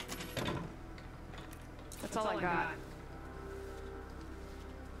 That's all I got.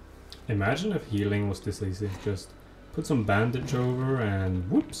 Imagine if healing was this easy. Just put some bandage over and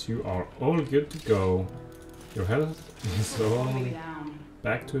whoops, you are all good to go. Your health is Slow all me down.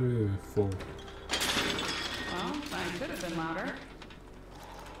 back to full. Well, I could have been louder.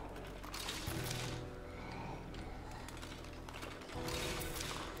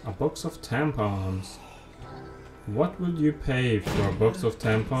 A box of tampons. What would you pay for a box of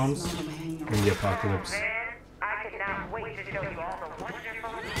tampons Smell of hangover. in the apocalypse? Man, I could not wait to show you all the wonderful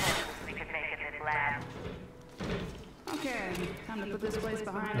clothes we can make in this lab. Okay, time to put this place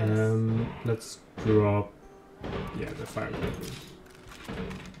behind us. Let's drop. Yeah, the fire.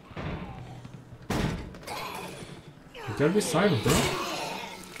 You gotta be silent, bro.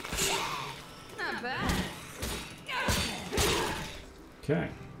 Not bad. Okay.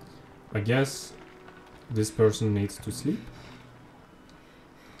 I guess this person needs to sleep.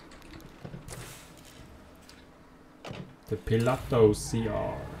 The Pilato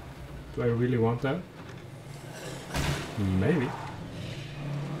CR. Do I really want that? Maybe.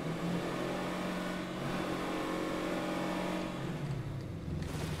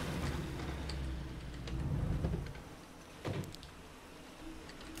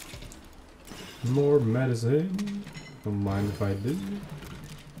 More medicine. Don't mind if I do.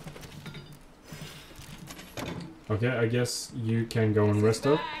 Okay, I guess you can go and rest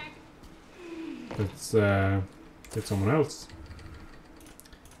up. Let's get someone else.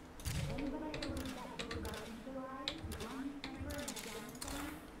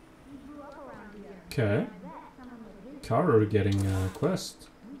 Okay. Carter getting a quest.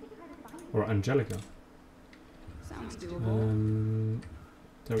 Or Angelica. Sounds doable.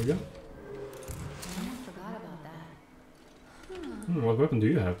 There we go. I forgot about that. What weapon do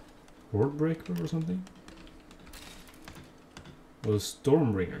you have? Hordebreaker or something? Or a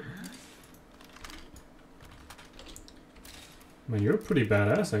Stormbringer? Man, you're pretty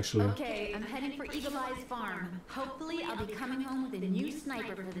badass actually. Okay, I'm heading for Eagle Eye's farm. Hopefully, I'll be coming home with a new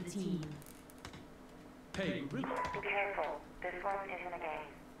sniper for the team. Hey, really? Be careful. This one isn't a game.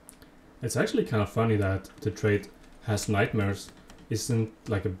 It's actually kind of funny that the trait has nightmares isn't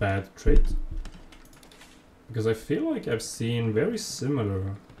like a bad trait. Because I feel like I've seen very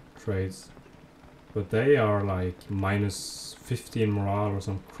similar traits. But they are like minus 15 morale or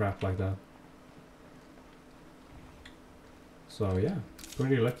some crap like that. So yeah,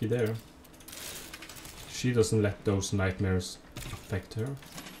 pretty lucky there. She doesn't let those nightmares affect her.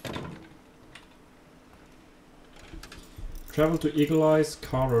 Travel to Eagle Eye's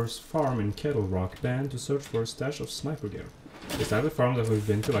Carter's farm in Kettle Rock Band to search for a stash of sniper gear. Is that a farm that we've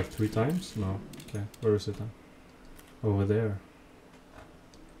been to like 3 times? No. Okay, where is it then? Over there.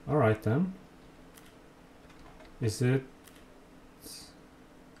 Alright then. Is it...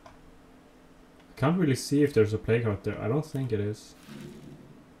 Can't really see if there's a plague out there. I don't think it is.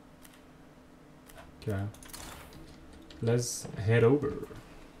 Okay. Let's head over.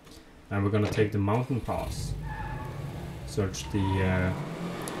 And we're gonna take the mountain pass. Search the,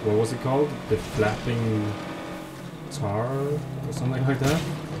 what was it called? The flapping tar or something like that?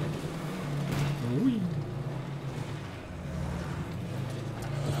 Whee.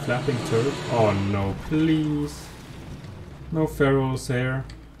 The flapping turret? Oh no, please. No pharaohs here.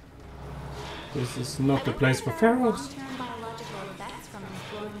 This is not the place for pharaohs. Long-term biological effects from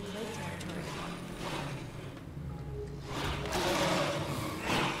exploring the lake territory.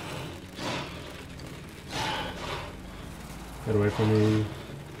 Get away from me.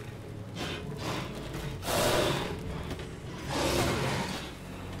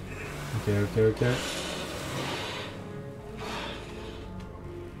 Okay.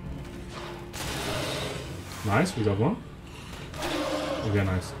 Nice, we got one. Okay,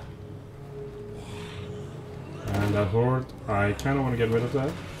 nice. And that horde, I kind of want to get rid of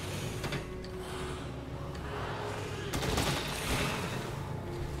that.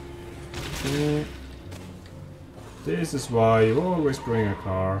 Okay. This is why you always bring a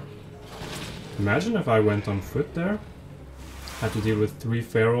car. Imagine if I went on foot there. Had to deal with 3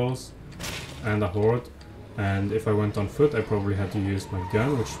 ferals and a horde. And if I went on foot, I probably had to use my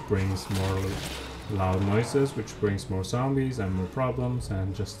gun, which brings more loud noises, which brings more zombies and more problems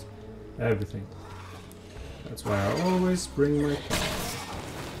and just everything. That's why I always bring my car.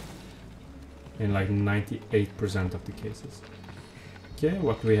 In like 98% of the cases. Okay,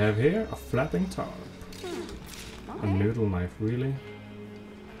 what do we have here? A flapping tarp. A noodle knife, really?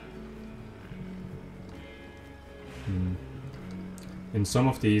 In some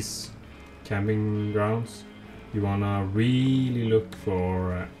of these camping grounds, you wanna really look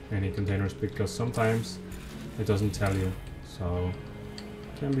for any containers because sometimes it doesn't tell you. So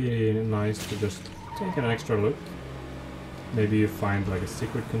it can be nice to just take an extra look. Maybe you find like a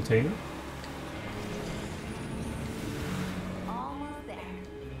secret container. Almost there.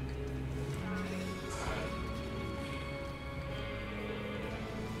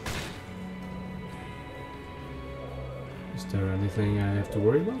 Is there anything I have to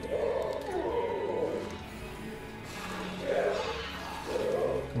worry about?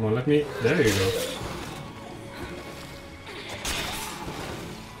 Come on, let me... There you go.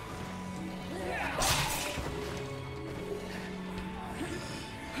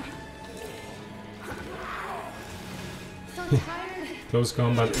 So tired. Close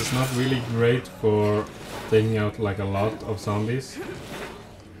combat is not really great for taking out like a lot of zombies.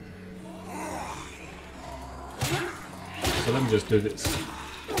 So let me just do this.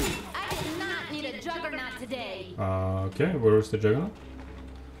 I did not need a juggernaut today. Okay, where is the juggernaut?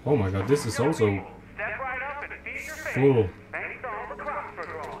 Oh my god, this is also Step right up and feed your face. full. Thanks to all the crops for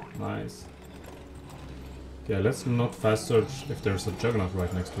growing. Nice. Okay, let's not fast search if there's a juggernaut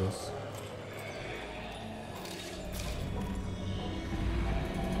right next to us.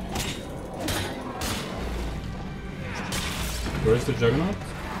 Where is the juggernaut?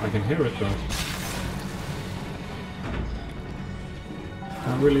 I can hear it though.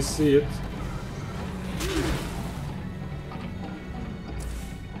 Can't really see it.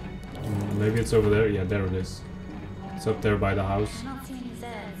 Maybe it's over there. Yeah, there it is. It's up there by the house. I don't see any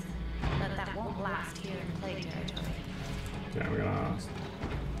Zeds, but that won't last here in plague territory. Okay, we're gonna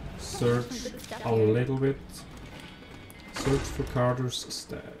search a little bit. Search for Carter's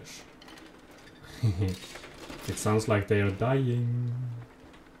stash. It sounds like they are dying.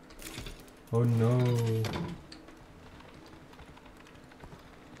 Oh no.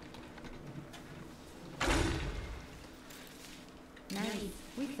 Nice.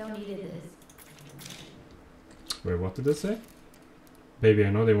 We so needed this. Wait, what did they say? Baby, I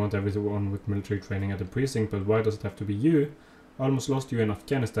know they want everyone with military training at the precinct, but why does it have to be you? I almost lost you in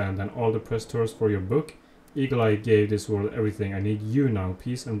Afghanistan, then all the press tours for your book. Eagle Eye gave this world everything. I need you now.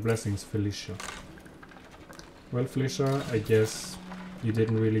 Peace and blessings, Felicia. Well, Felicia, I guess you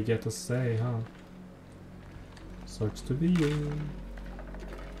didn't really get a say, huh? Sucks to be you.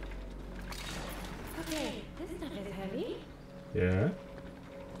 Okay, this stuff is heavy. Yeah?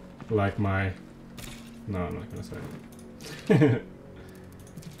 Like my... No, I'm not gonna say it.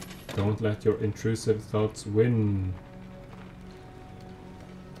 Don't let your intrusive thoughts win.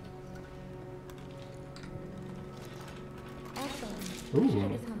 Excellent. Ooh.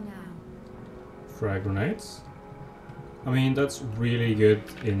 Shed is home now. Frag grenades. I mean, that's really good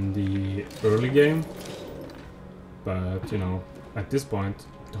in the early game. But, you know, at this point,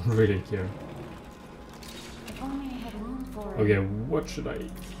 don't really care. If only I had room for it. Okay, what should I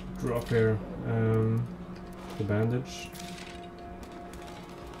drop here? The bandage.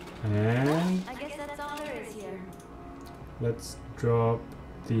 And I guess that's all there is here. let's drop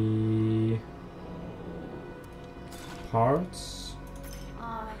the parts.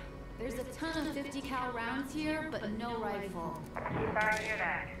 There's a ton of 50 cal rounds here, but no rifle. Sorry to hear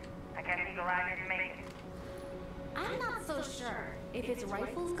that. I guess Eagle Eye didn't make it. I'm not so sure. If his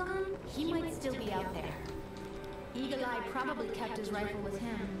rifle's gone, he might still be out there. Eagle Eye probably kept his rifle with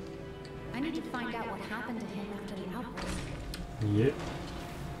him. I need to find out what happened to him after the outbreak. Yep.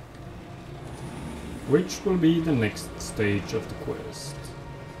 Which will be the next stage of the quest.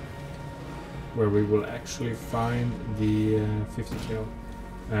 Where we will actually find the 50 cal.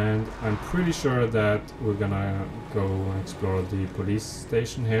 And I'm pretty sure that we're gonna go and explore the police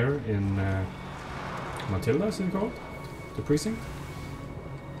station here in Matilda, is it called? The precinct.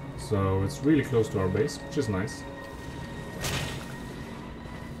 So it's really close to our base, which is nice.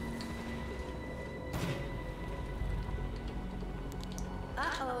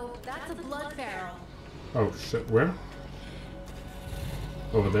 Uh-oh, that's a blood feral. Oh shit, where?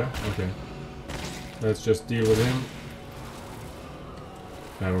 Over there? Okay. Let's just deal with him.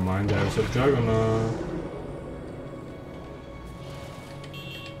 Never mind, there's a juggernaut.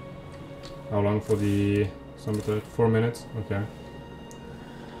 How long for the zombie turret? 4 minutes? Okay.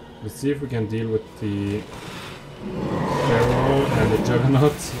 Let's see if we can deal with the Pharaoh and the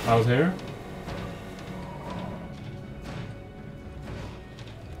Juggernaut out here.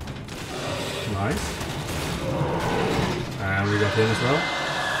 Nice. And we got him as well.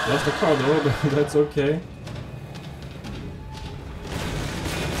 Lost the car though, but that's okay.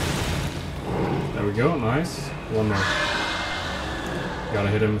 There we go, nice. One more. Gotta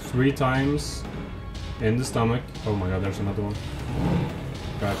hit him 3 times in the stomach. Oh my god, there's another one.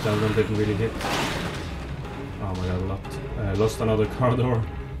 God, that one didn't really hit. Oh my god, lost another car door.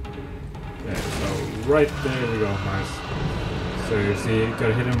 Okay, so right there we go, nice. So you see, you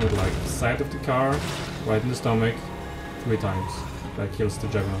gotta hit him with like the side of the car, right in the stomach, 3 times. That kills the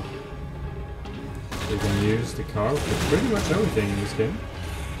Juggernaut. So you can use the car for pretty much everything in this game.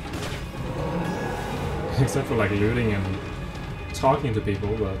 Except for like looting and talking to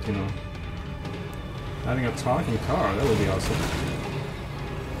people, but you know, having a talking car, that would be awesome.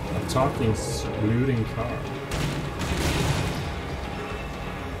 A talking, looting car.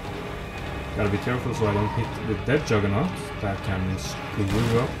 Gotta be careful so I don't hit the dead Juggernaut. That can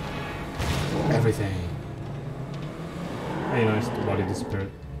screw up everything. Hey, nice, the body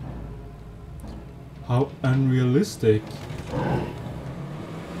disappeared. How unrealistic.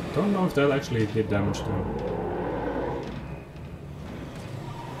 Don't know if that actually did damage to him.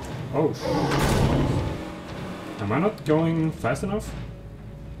 Oh, am I not going fast enough?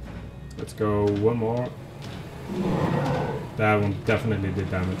 Let's go one more. That one definitely did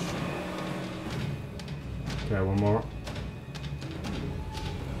damage. Okay, one more.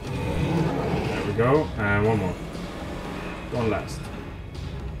 There we go, and one more. One last.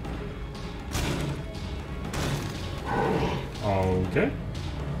 Okay.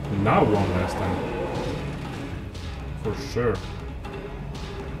 Now one last time. For sure.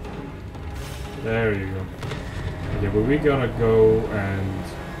 There you go. Okay, but we gotta go and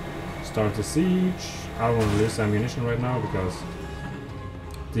start the siege. I don't want to lose ammunition right now because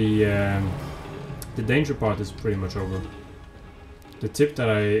the danger part is pretty much over. The tip that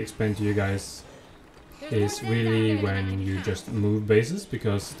I explained to you guys is really when you just move bases,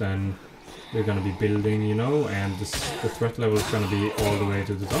 because then you're gonna be building, you know, and the threat level is gonna be all the way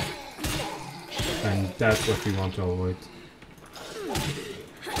to the top, and that's what we want to avoid.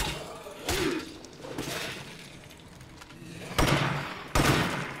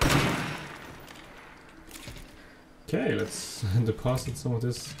 Okay, let's deposit some of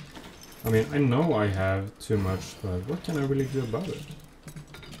this. I mean, I know I have too much, but what can I really do about it?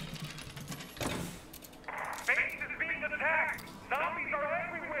 Base is being attacked! Zombies are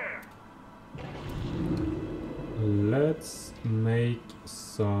everywhere! Let's make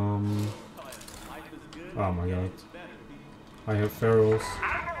some... Oh my god. I have pharaohs.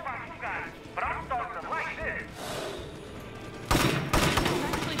 I don't know about you guys, but I'm starting to like this.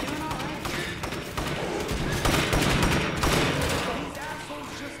 Actually doing all right. These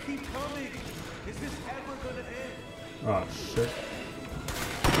assholes just keep coming. Is this ever gonna end? Oh shit.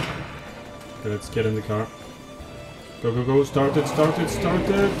 Okay, let's get in the car. Go, go, go. Start it, start it, start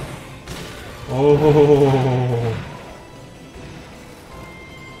it. Oh.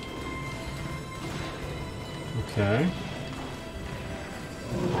 Okay.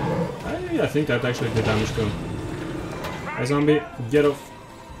 I think that actually did damage to him. Hey zombie, get off.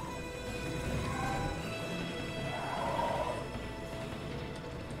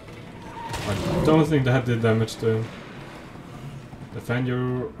 I don't think that did damage to him. Defend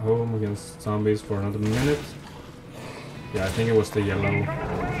your home against zombies for another minute. Yeah, I think it was the yellow.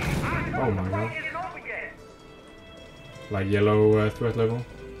 Oh my god. Like yellow threat level.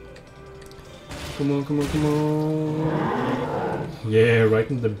 Come on, come on, come on. Yeah, right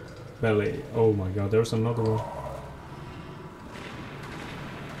in the belly. Oh my god, there's another one.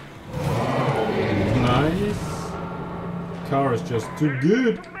 Nice. Car is just too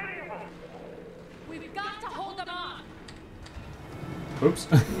good. We've got to hold them off. Oops.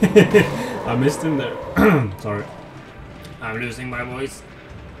 I missed him there. Sorry. I'm losing my voice.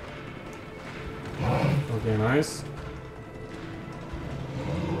 Okay, nice.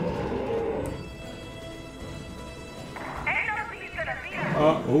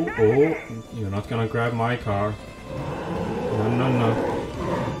 Oh, you're not gonna grab my car. No, no, no.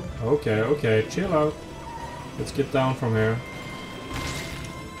 Okay, okay, chill out. Let's get down from here.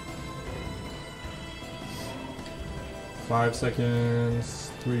 5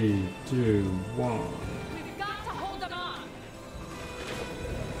 seconds. 3, 2, 1. We've got to hold them off.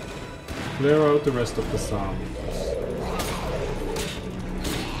 Clear out the rest of the zombies.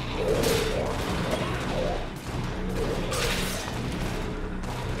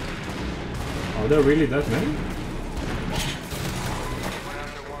 there really that many? Went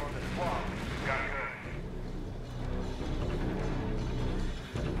after one of the squad. Got good.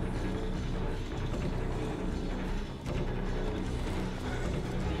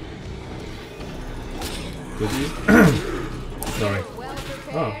 Did you? Sorry. Well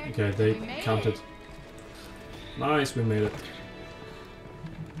prepared. Oh, okay, they We made counted. it. Nice, we made it.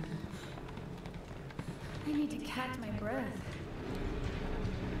 I need to catch my breath.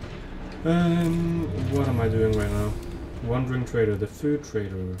 What am I doing right now? Wandering trader, the food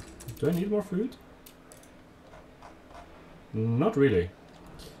trader. Do I need more food? Not really.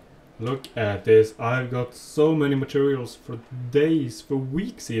 Look at this. I've got so many materials for days, for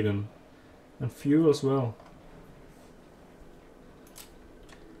weeks even. And fuel as well.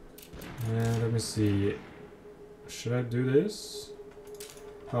 Let me see. Should I do this?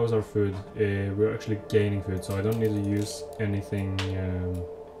 How's our food? We're actually gaining food, so I don't need to use anything.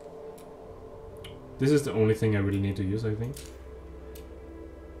 This is the only thing I really need to use, I think.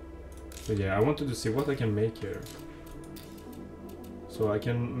 But yeah, I wanted to see what I can make here. So I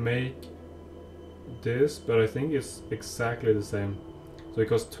can make this, but I think it's exactly the same. So it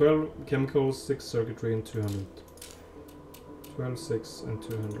costs 12 chemicals, 6 circuitry, and 200. 12, 6, and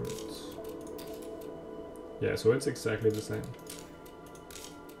 200. Yeah, so it's exactly the same.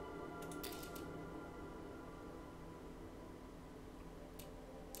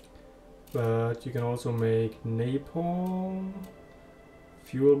 But you can also make napalm,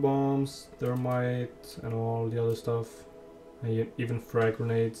 fuel bombs, thermite, and all the other stuff. And even frag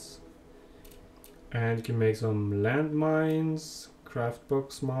grenades. And you can make some landmines, craft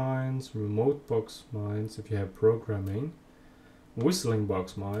box mines, remote box mines if you have programming, whistling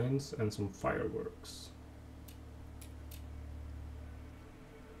box mines, and some fireworks.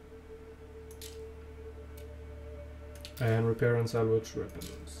 And repair and salvage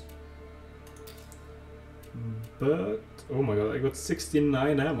weapons. But, oh my god, I got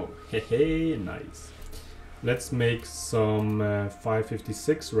 69 ammo. Hehe, nice. Let's make some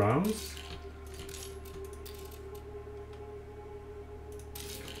 556 rounds.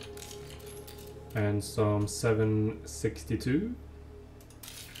 And some 762.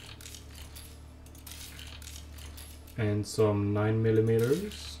 And some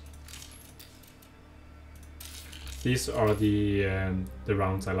 9mm. These are the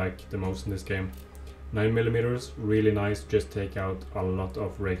rounds I like the most in this game. 9mm, really nice, just take out a lot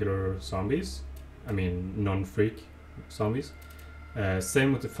of regular zombies. I mean, non-freak zombies.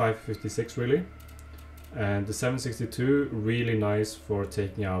 Same with the 556 really. And the 762, really nice for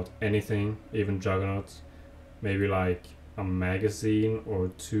taking out anything, even juggernauts. Maybe like a magazine or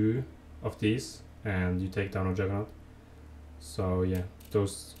 2 of these, and you take down a juggernaut. So yeah,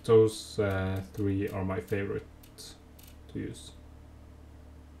 those 3 are my favorite to use.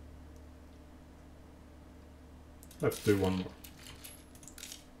 Let's do one more.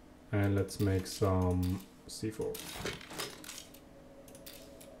 And let's make some C4.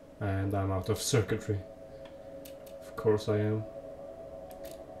 And I'm out of circuitry. Of course I am.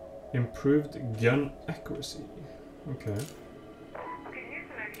 Improved gun accuracy. Okay. Could use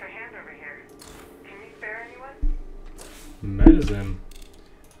an extra hand over here. Can you spare anyone? Medicine.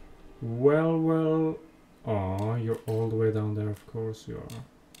 Well, well. Aw, you're all the way down there, of course you are.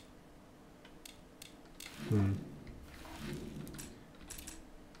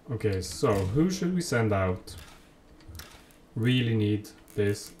 Okay, so who should we send out? Really need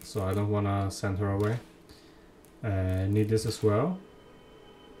this, so I don't wanna send her away. Need this as well.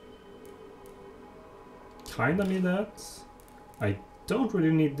 Kinda need that. I don't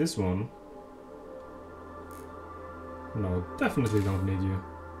really need this one. No, definitely don't need you.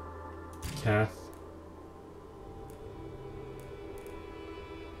 Kath.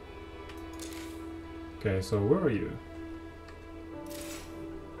 Okay, so where are you?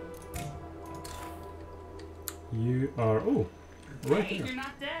 You are, oh, right Hey, there. you're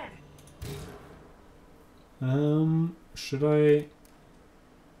not dead. Should I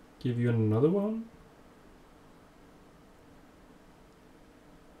give you another one?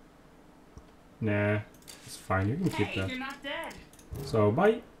 Nah, it's fine, you can keep Hey, that. you're not dead. So,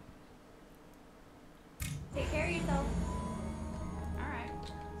 bye. Take care of yourself. Alright.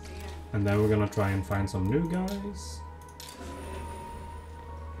 See ya. And then we're gonna try and find some new guys.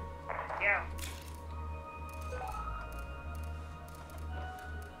 Yeah.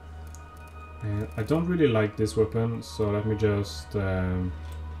 And I don't really like this weapon, so let me just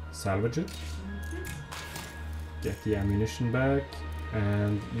salvage it. Get the ammunition back,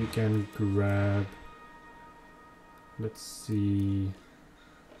 and you can grab, let's see,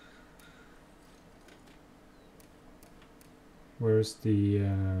 where's the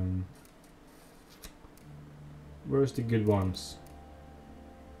Where's the good ones?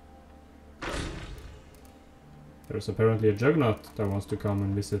 There's apparently a Juggernaut that wants to come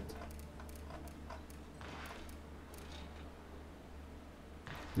and visit.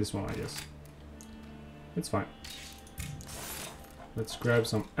 This one, I guess. It's fine. Let's grab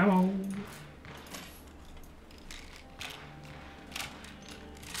some ammo.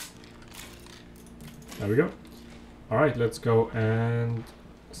 There we go. Alright, let's go and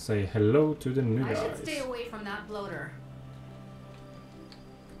say hello to the new guys. I should stay away from that bloater.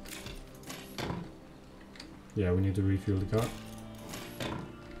 Yeah, we need to refuel the car.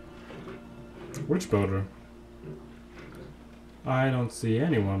 Which bloater? I don't see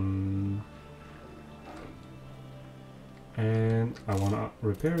anyone. And I wanna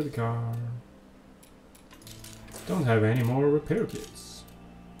repair the car. Don't have any more repair kits.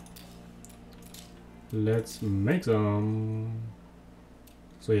 Let's make some.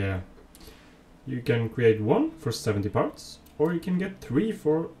 So yeah, you can create one for 70 parts, or you can get 3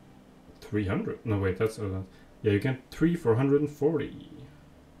 for 300. No wait, that's yeah, you get 3 for 140.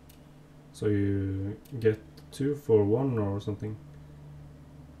 So you get 2 for 1 or something.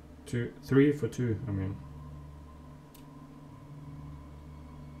 3 for 2, I mean.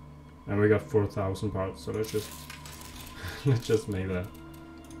 And we got 4,000 parts, so let's just let's just make that.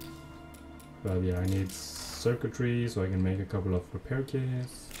 But yeah, I need circuitry so I can make a couple of repair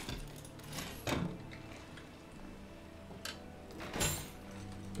kits.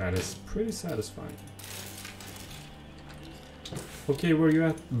 That is pretty satisfying. Okay, where you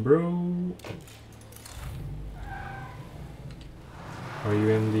at, bro? Are you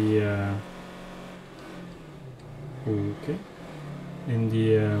in the okay. In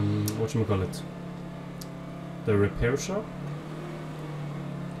the whatchamacallit? The repair shop?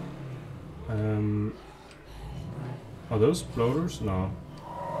 Are those bloaters? No.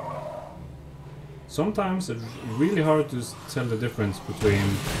 Sometimes it's really hard to tell the difference between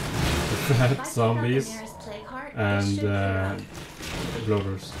the fat zombies and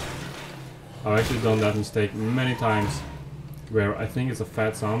bloaters. I've actually done that mistake many times, where I think it's a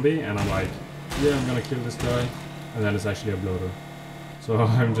fat zombie and I'm like, yeah, I'm gonna kill this guy, and then it's actually a bloater. So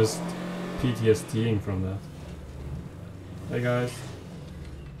I'm just PTSDing from that. Hey guys.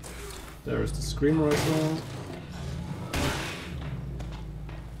 There's the screamer I saw.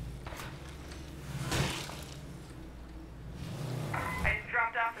 I just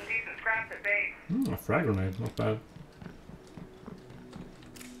dropped off some decent scraps at base. A frag grenade, not bad.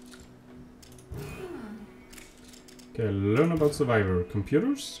 Okay, learn about Survivor.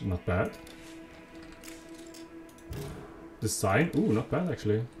 Computers, not bad. Design, ooh, not bad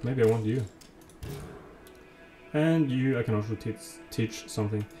actually. Maybe I want you. And you, I can also teach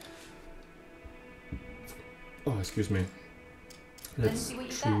something. Oh, excuse me. Let's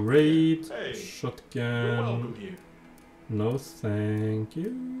trade shotgun. No, thank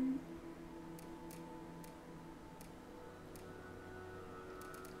you.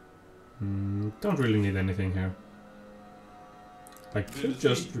 Don't really need anything here. I could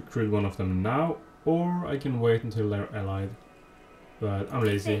just recruit one of them now, or I can wait until they're allied. But I'm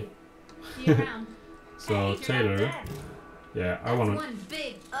lazy. See you around. So Hey, Taylor, yeah, I want one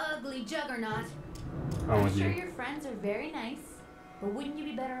big ugly juggernaut. I want I'm sure you. your friends are very nice, but wouldn't you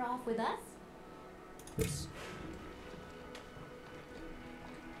be better off with us? Yes.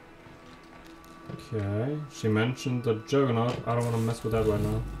 Okay, she mentioned the Juggernaut. I don't want to mess with that right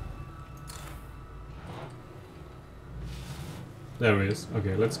now. There he is.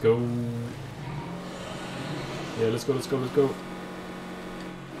 Okay, let's go. Yeah, let's go, let's go, let's go.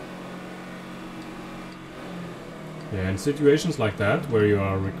 Yeah, in situations like that, where you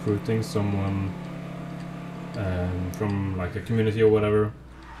are recruiting someone from like a community or whatever,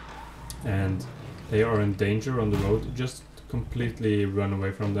 and they are in danger on the road, just completely run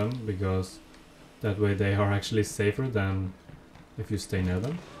away from them, because that way they are actually safer than if you stay near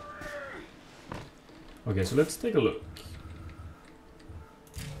them. Okay, so let's take a look.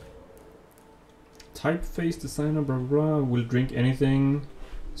 Typeface designer, blah blah, will drink anything,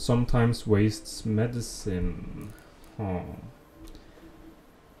 sometimes wastes medicine. Oh.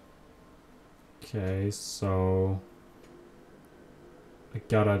 Okay, so I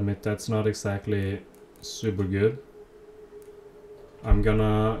gotta admit that's not exactly super good. I'm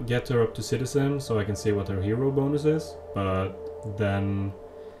gonna get her up to citizen so I can see what her hero bonus is, but then,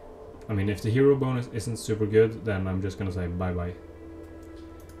 I mean, if the hero bonus isn't super good, then I'm just gonna say bye bye.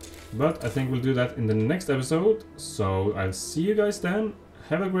 But I think we'll do that in the next episode, so I'll see you guys then.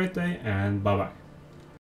 Have a great day and bye bye.